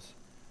 nothing else.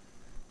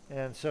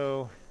 And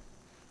so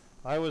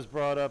I was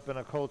brought up in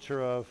a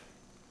culture of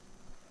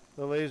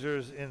the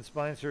lasers in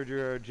spine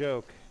surgery are a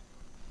joke.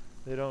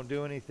 They don't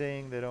do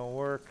anything, they don't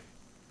work.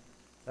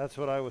 That's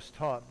what I was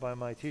taught by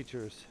my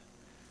teachers.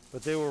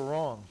 But they were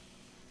wrong.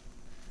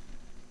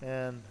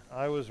 And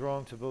I was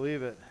wrong to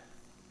believe it.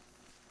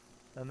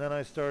 And then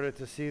I started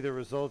to see the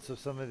results of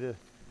some of the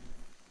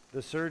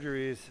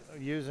surgeries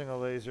using a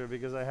laser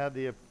because I had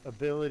the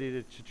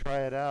ability to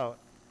try it out.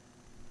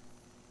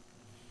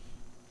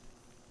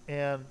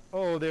 And,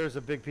 oh, there's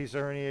a big piece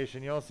of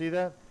herniation. You all see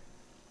that?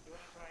 You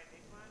want to try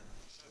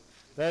this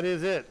one? That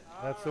is it.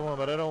 That's the one,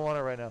 but I don't want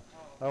it right now.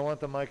 I want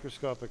the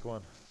microscopic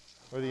one,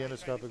 or the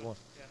endoscopic one.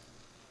 Yeah.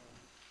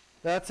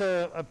 That's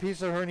a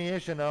piece of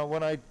herniation. Now,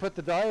 when I put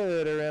the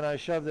dilator in, I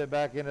shoved it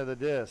back into the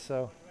disc.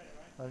 So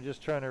I'm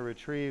just trying to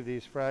retrieve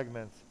these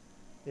fragments.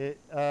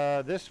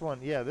 This one,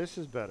 yeah, this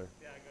is better.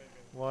 Yeah,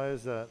 good. Why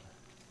is that?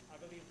 I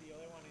believe the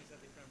other one is a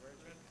different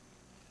version.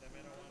 The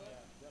middle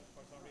one,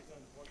 for some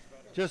reason, works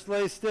better. Just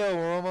lay still.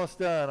 We're almost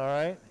done, all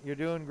right? You're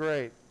doing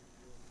great.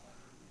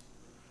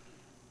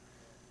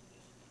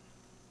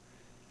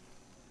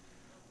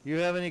 You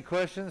have any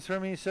questions for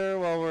me, sir,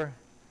 while we're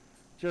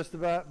just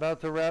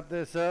about to wrap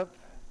this up?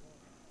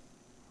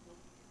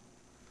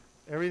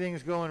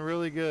 Everything's going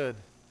really good.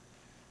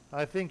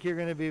 I think you're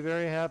going to be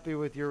very happy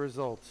with your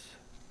results.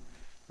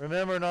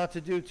 Remember not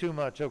to do too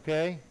much,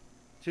 okay?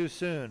 Too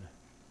soon.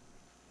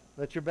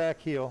 Let your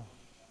back heal.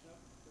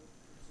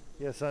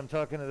 Yes, I'm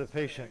talking to the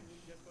patient.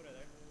 Just put it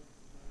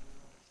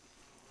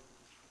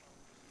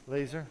there.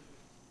 Laser?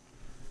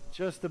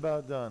 Just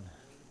about done.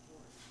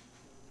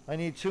 I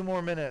need 2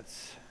 more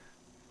minutes.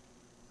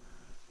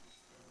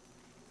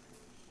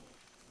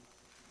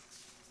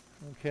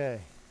 Okay.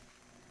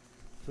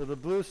 So the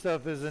blue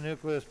stuff is the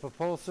nucleus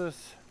pulposus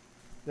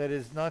that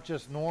is not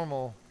just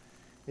normal,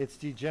 it's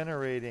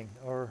degenerating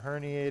or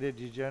herniated,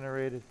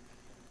 degenerated.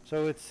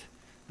 So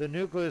the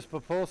nucleus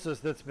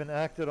pulposus that's been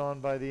acted on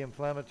by the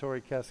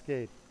inflammatory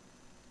cascade.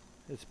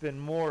 It's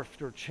been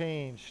morphed or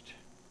changed.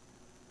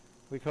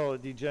 We call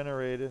it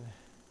degenerated.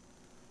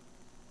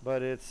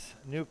 But it's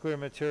nuclear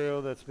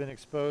material that's been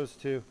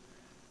exposed to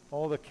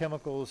all the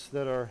chemicals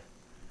that are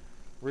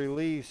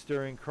released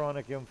during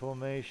chronic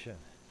inflammation.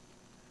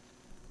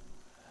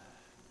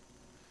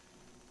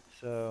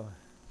 So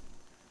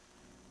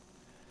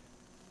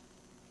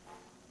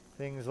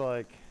things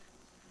like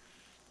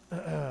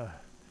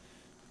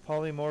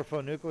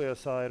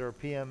polymorphonucleoside or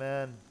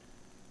PMN,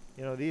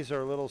 you know, these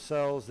are little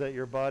cells that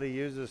your body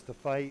uses to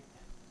fight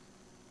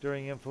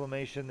during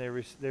inflammation. They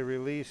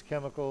release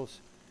chemicals,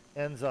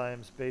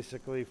 enzymes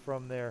basically,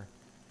 from their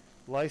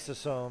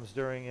lysosomes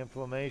during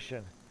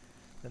inflammation.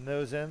 And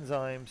those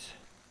enzymes,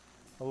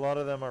 a lot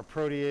of them are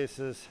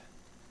proteases.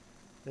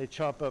 They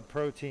chop up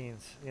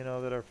proteins, you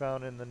know, that are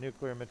found in the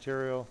nuclear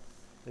material.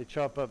 They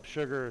chop up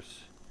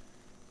sugars.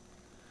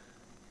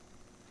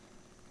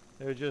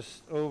 They're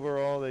just,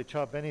 overall, they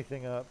chop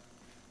anything up.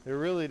 They're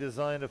really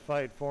designed to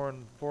fight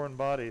foreign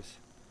bodies,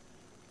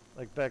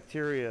 like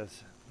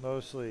bacterias,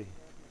 mostly.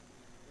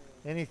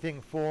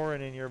 Anything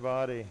foreign in your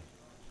body.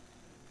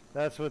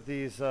 That's what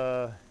these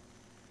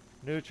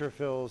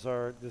neutrophils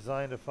are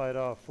designed to fight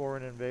off,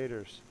 foreign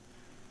invaders.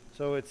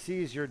 So it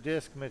sees your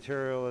disc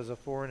material as a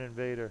foreign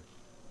invader.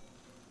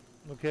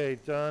 Okay,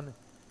 done.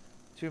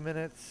 2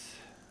 minutes.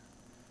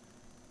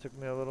 Took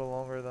me a little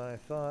longer than I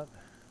thought.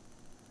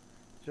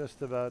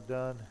 Just about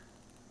done.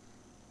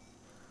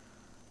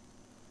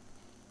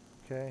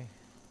 Okay.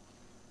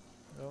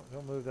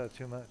 Don't move that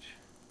too much.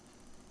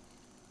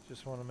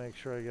 Just want to make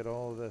sure I get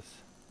all of this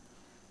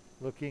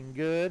looking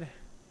good.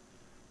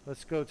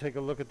 Let's go take a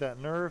look at that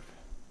nerve.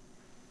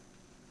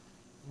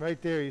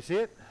 Right there, you see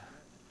it?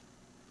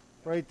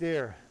 Right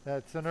there.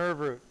 That's the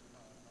nerve root.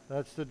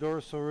 That's the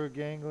dorsal root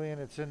ganglion.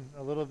 It's in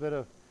a little bit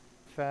of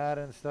fat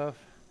and stuff.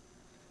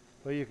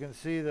 But you can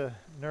see the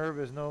nerve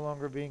is no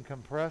longer being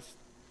compressed.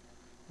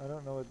 I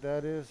don't know what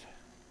that is.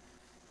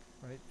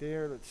 Right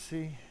there, let's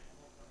see.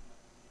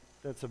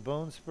 That's a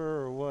bone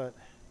spur or what?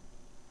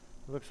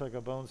 It looks like a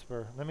bone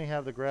spur. Let me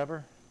have the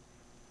grabber.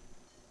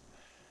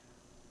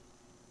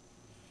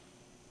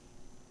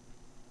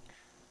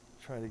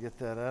 Try to get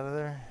that out of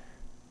there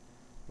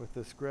with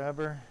this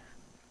grabber.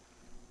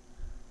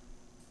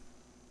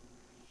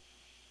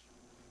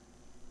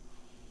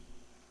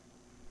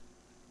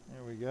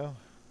 There we go.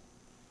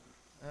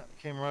 That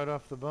came right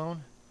off the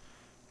bone.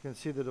 You can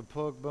see the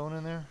diploic bone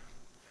in there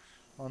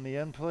on the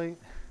end plate.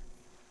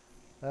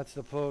 That's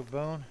the diploic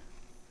bone.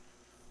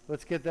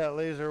 Let's get that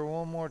laser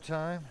one more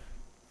time.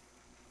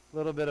 A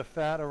little bit of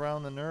fat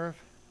around the nerve,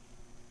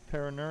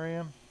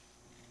 perineurium,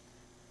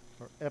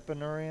 or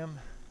epineurium,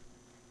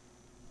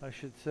 I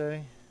should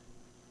say.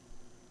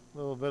 A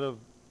little bit of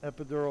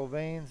epidural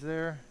veins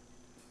there.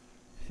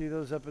 See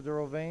those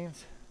epidural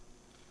veins?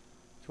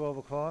 12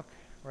 o'clock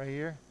right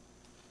here.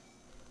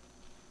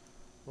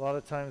 A lot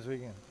of times we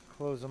can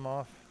close them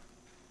off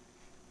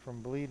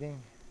from bleeding.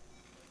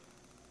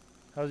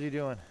 How's he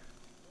doing?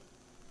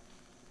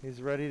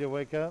 He's ready to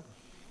wake up?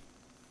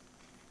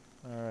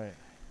 All right.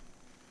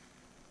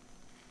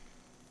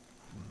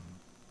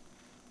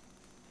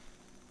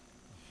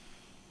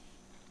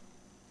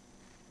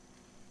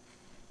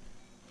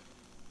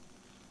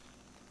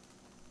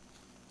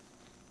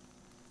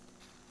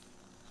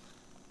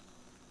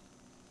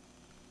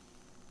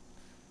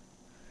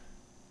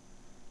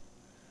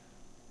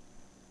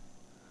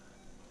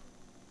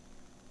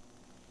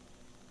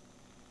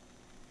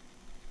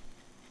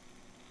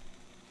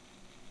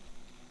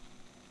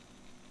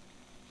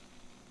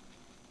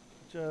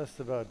 Just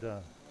about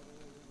done.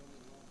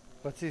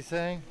 What's he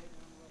saying?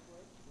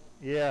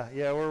 Yeah,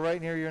 we're right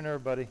near your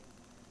nerve, buddy.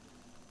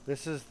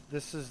 This is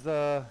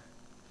the,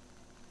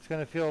 it's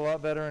going to feel a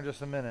lot better in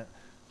just a minute.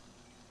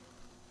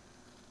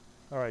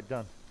 All right,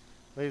 done.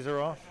 Laser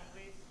off.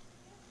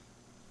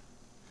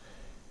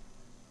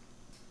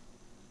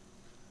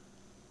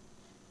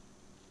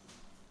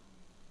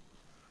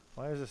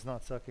 Why is this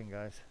not sucking,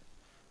 guys?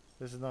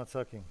 This is not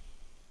sucking.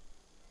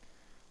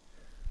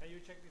 Can you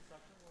check the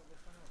suction?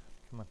 What's going on?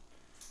 Come on.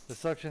 The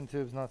suction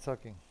tube's not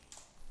sucking.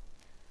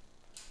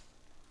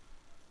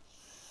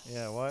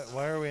 Yeah,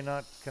 why are we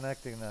not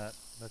connecting that?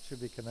 That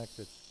should be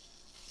connected.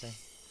 Okay.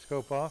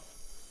 Scope off.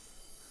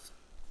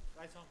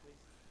 Lights on, please.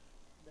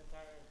 The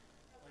entire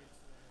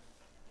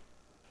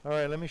All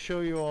right, let me show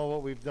you all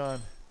what we've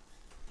done.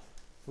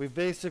 We've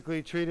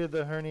basically treated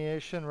the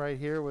herniation right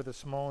here with a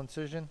small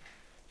incision.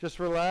 Just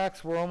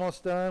relax, we're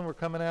almost done, we're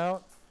coming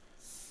out.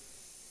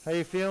 How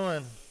you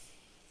feeling?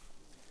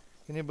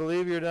 Can you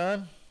believe you're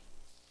done?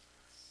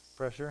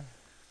 Pressure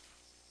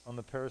on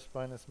the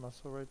paraspinous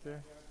muscle right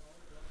there.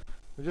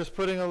 We're just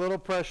putting a little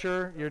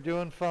pressure. You're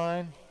doing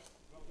fine.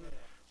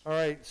 All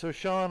right, so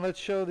Sean, let's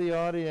show the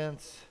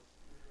audience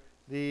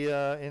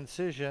the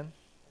incision.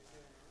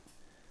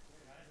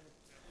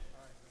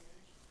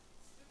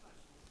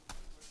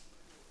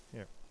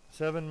 Here,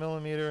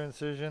 7mm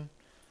incision.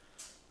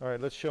 All right,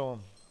 let's show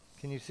them.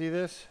 Can you see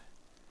this,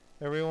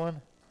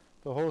 everyone?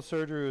 The whole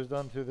surgery was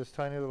done through this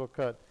tiny little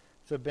cut.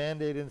 It's a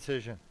Band-Aid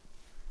incision.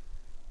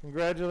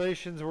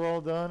 Congratulations, we're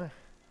all done.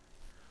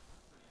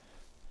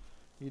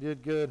 You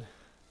did good.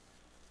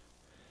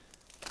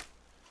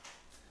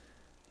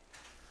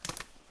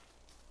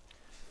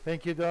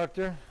 Thank you,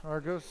 Dr.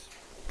 Argos.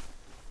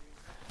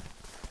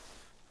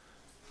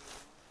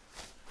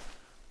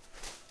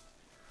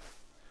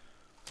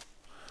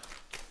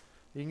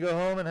 You can go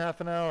home in half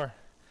an hour.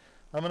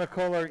 I'm going to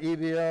call our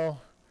EBL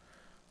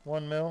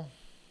 1 mil.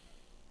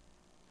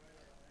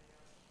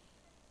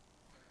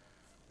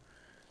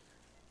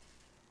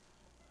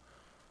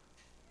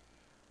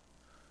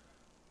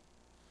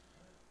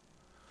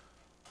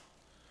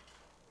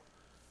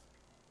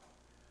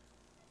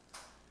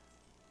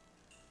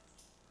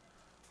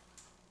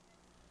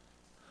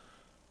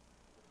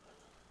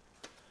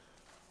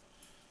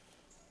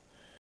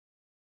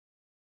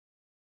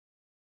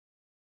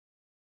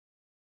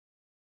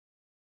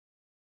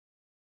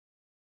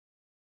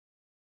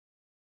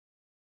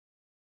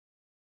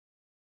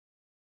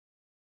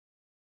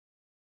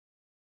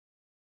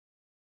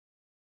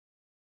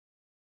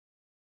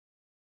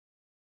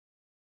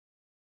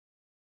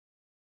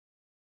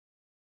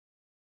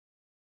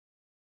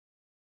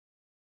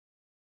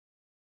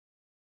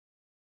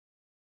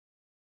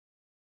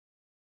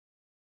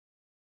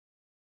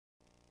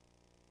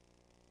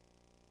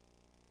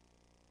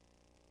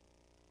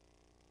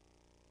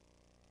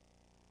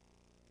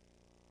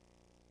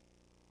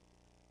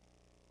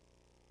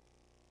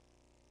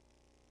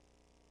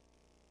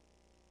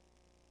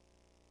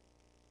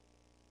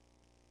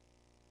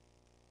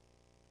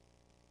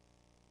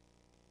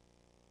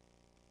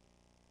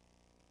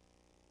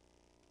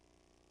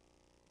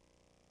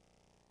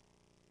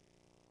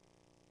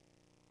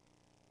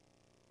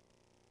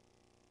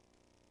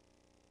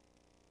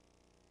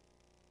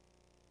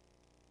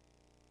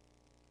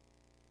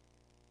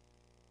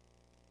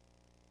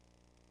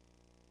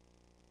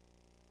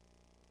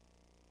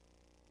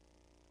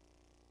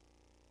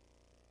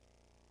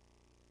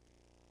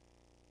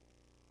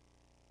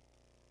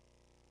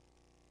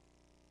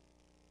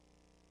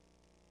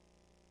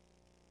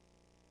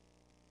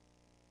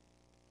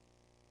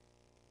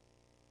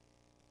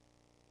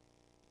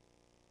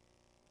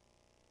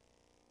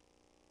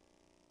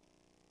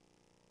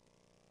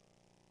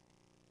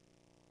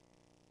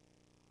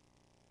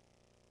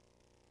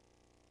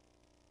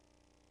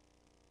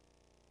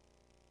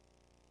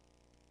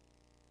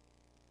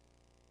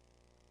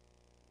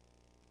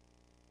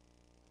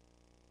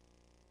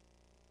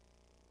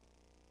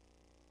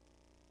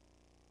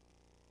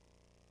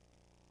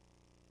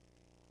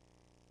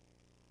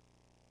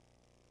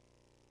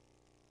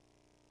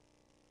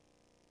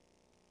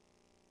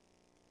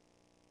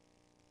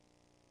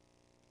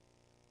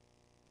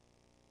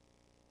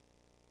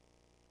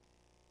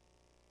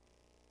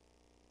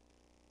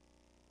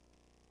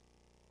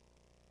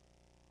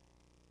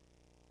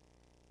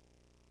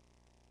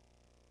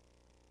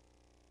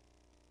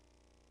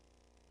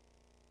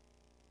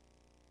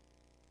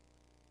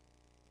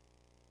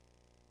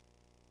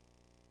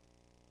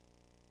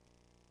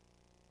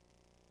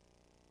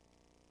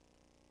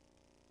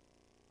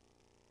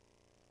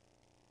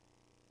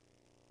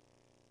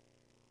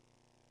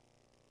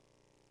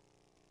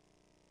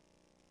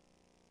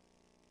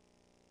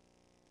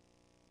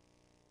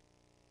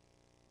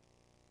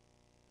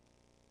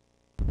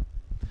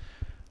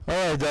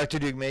 All right, Dr.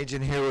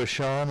 Deukmedjian here with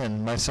Sean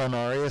and my son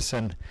Arias,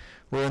 and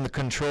we're in the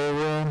control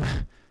room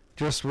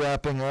just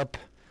wrapping up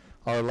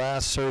our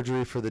last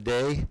surgery for the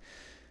day.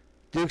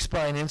 Duke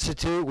Spine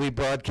Institute, we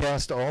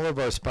broadcast all of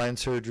our spine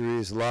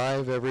surgeries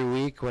live every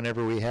week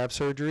whenever we have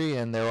surgery,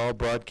 and they're all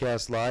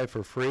broadcast live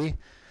for free.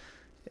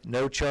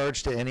 No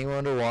charge to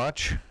anyone to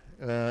watch,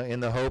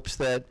 in the hopes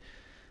that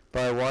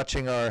by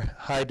watching our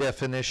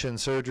high-definition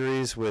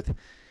surgeries with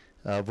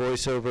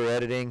voiceover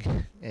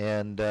editing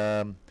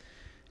and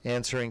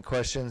answering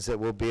questions, that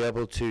we'll be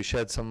able to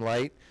shed some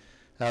light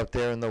out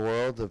there in the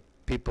world of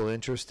people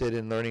interested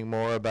in learning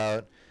more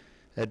about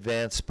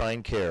advanced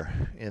spine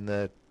care in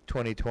the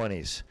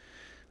 2020s.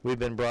 We've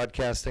been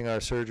broadcasting our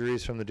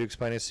surgeries from the Duke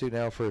Spine Institute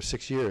now for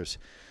 6 years,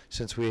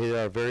 since we had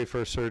our very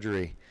first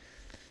surgery.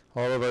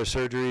 All of our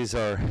surgeries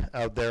are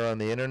out there on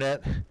the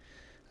internet,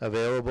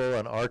 available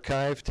and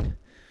archived,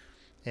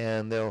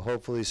 and they'll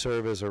hopefully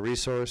serve as a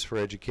resource for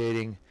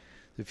educating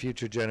the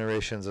future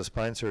generations of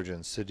spine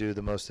surgeons to do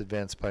the most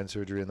advanced spine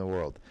surgery in the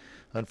world.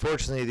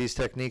 Unfortunately, these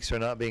techniques are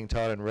not being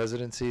taught in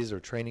residencies or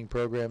training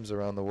programs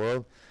around the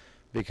world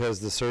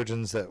because the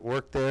surgeons that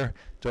work there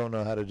don't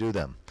know how to do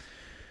them.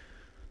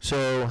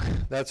 So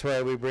that's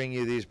why we bring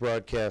you these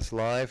broadcasts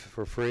live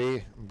for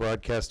free,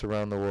 broadcast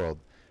around the world.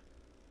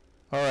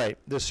 All right,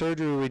 the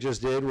surgery we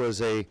just did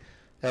was a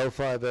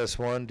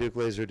L5S1 Duke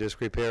laser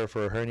disc repair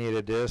for a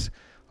herniated disc.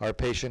 Our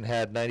patient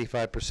had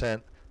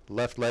 95%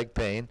 left leg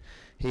pain.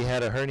 He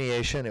had a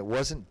herniation. It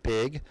wasn't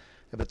big.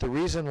 But the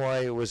reason why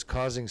it was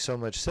causing so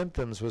much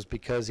symptoms was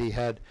because he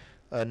had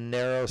a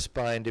narrow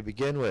spine to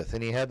begin with.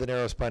 And he had the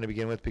narrow spine to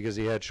begin with because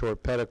he had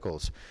short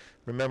pedicles.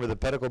 Remember, the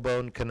pedicle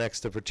bone connects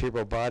the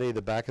vertebral body,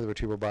 the back of the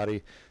vertebral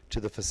body, to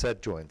the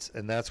facet joints.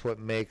 And that's what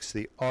makes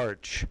the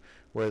arch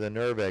where the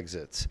nerve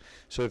exits.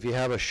 So if you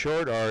have a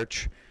short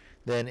arch,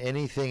 then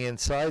anything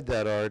inside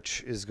that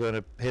arch is going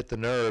to hit the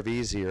nerve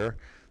easier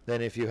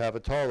than if you have a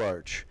tall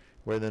arch,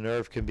 where the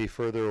nerve can be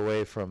further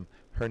away from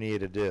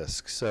herniated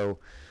discs. So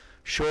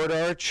short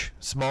arch,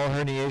 small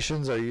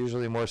herniations are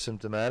usually more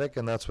symptomatic,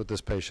 and that's what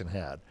this patient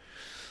had.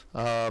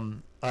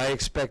 I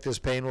expect his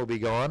pain will be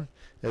gone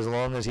as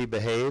long as he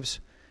behaves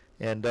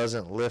and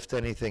doesn't lift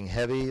anything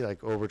heavy,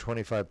 like over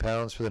 25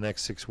 pounds for the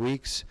next 6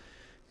 weeks,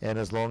 and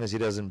as long as he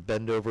doesn't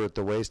bend over at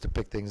the waist to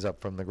pick things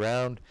up from the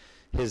ground.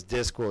 His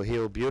disc will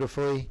heal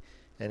beautifully,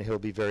 and he'll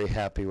be very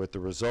happy with the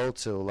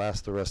results. It will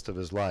last the rest of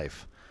his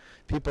life.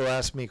 People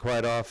ask me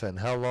quite often,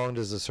 how long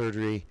does the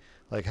surgery,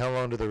 like how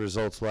long do the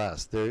results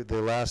last? They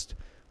last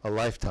a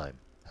lifetime,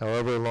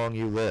 however long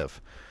you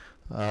live.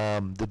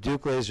 The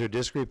Duke laser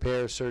disc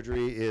repair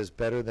surgery is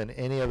better than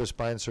any other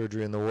spine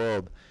surgery in the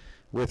world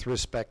with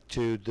respect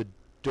to the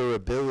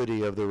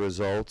durability of the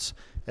results,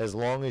 as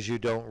long as you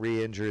don't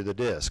re-injure the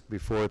disc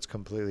before it's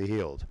completely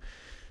healed.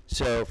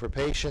 So for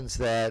patients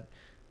that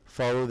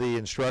follow the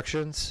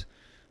instructions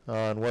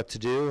on what to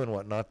do and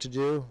what not to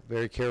do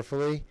very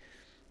carefully,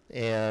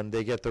 and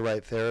they get the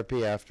right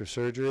therapy after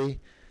surgery,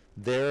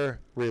 their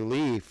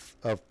relief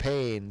of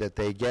pain that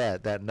they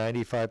get, that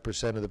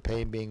 95% of the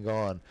pain being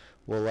gone,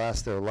 will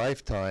last their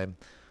lifetime,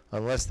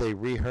 unless they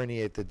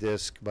re-herniate the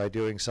disc by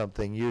doing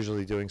something,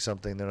 usually doing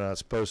something they're not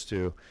supposed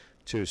to,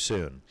 too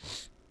soon.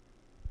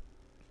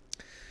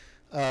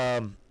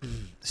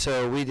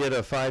 So we did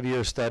a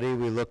 5-year study.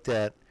 We looked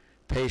at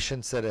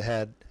patients that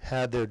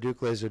had their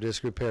Duke laser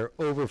disc repair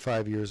over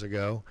 5 years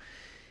ago,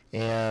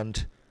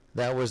 and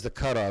that was the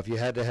cutoff. You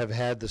had to have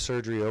had the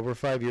surgery over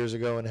 5 years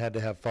ago and had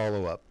to have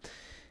follow-up.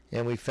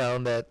 And we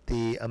found that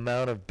the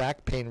amount of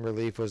back pain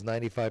relief was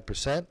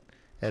 95%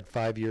 at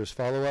 5 years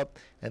follow-up,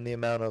 and the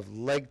amount of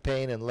leg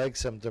pain and leg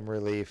symptom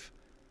relief,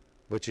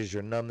 which is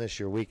your numbness,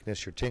 your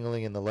weakness, your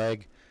tingling in the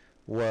leg,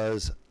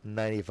 was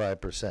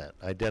 95%,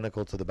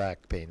 identical to the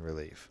back pain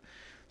relief.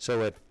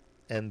 So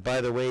and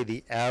by the way,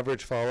 the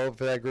average follow-up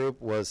for that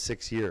group was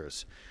 6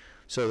 years.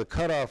 So the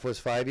cutoff was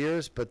 5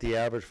 years, but the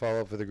average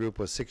follow-up for the group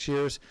was 6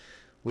 years.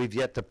 We've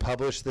yet to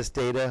publish this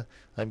data.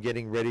 I'm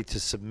getting ready to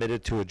submit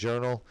it to a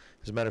journal.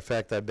 As a matter of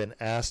fact, I've been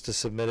asked to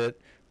submit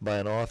it by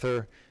an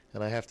author,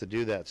 and I have to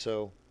do that.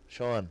 So,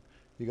 Sean,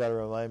 you got to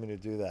remind me to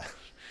do that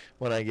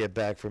when I get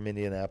back from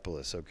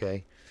Indianapolis,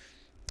 okay?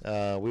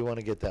 We want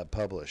to get that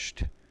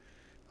published.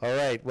 All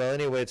right. Well,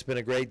 anyway, it's been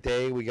a great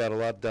day. We got a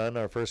lot done.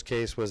 Our first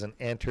case was an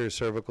anterior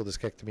cervical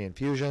discectomy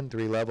infusion,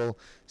 3-level,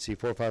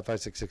 C4, 5, 5,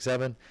 6, 6,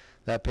 7.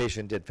 That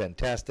patient did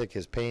fantastic.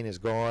 His pain is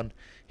gone.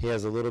 He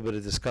has a little bit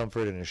of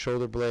discomfort in his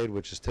shoulder blade,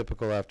 which is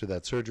typical after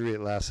that surgery.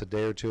 It lasts a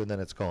day or two, and then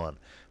it's gone.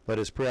 But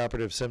his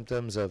preoperative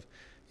symptoms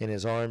in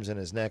his arms and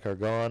his neck are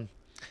gone,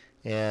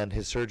 and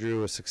his surgery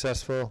was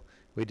successful.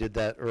 We did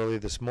that early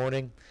this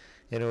morning,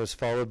 and it was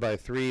followed by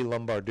 3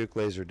 lumbar Duke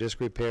laser disc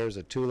repairs,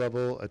 a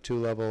 2-level, a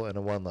 2-level, and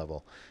a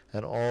 1-level.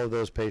 And all of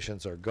those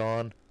patients are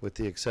gone, with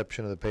the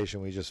exception of the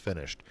patient we just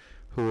finished,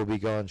 who will be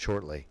gone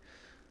shortly.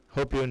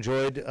 Hope you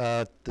enjoyed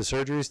the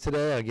surgeries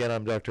today. Again,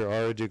 I'm Dr.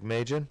 Ara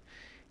Deukmedjian.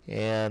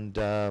 And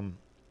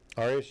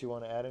Arius, you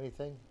want to add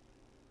anything?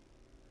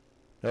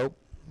 Nope.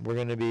 We're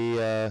going to be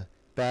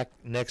back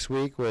next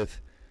week with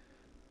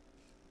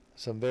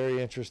some very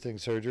interesting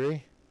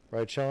surgery.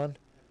 Right, Sean?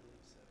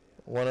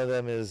 One of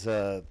them is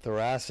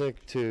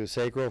thoracic to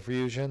sacral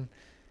fusion,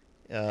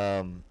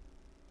 and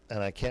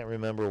I can't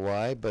remember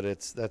why, but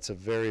that's a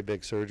very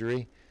big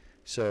surgery,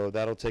 so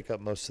that'll take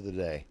up most of the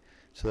day.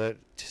 So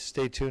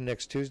stay tuned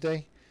next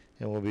Tuesday,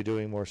 and we'll be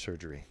doing more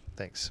surgery.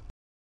 Thanks.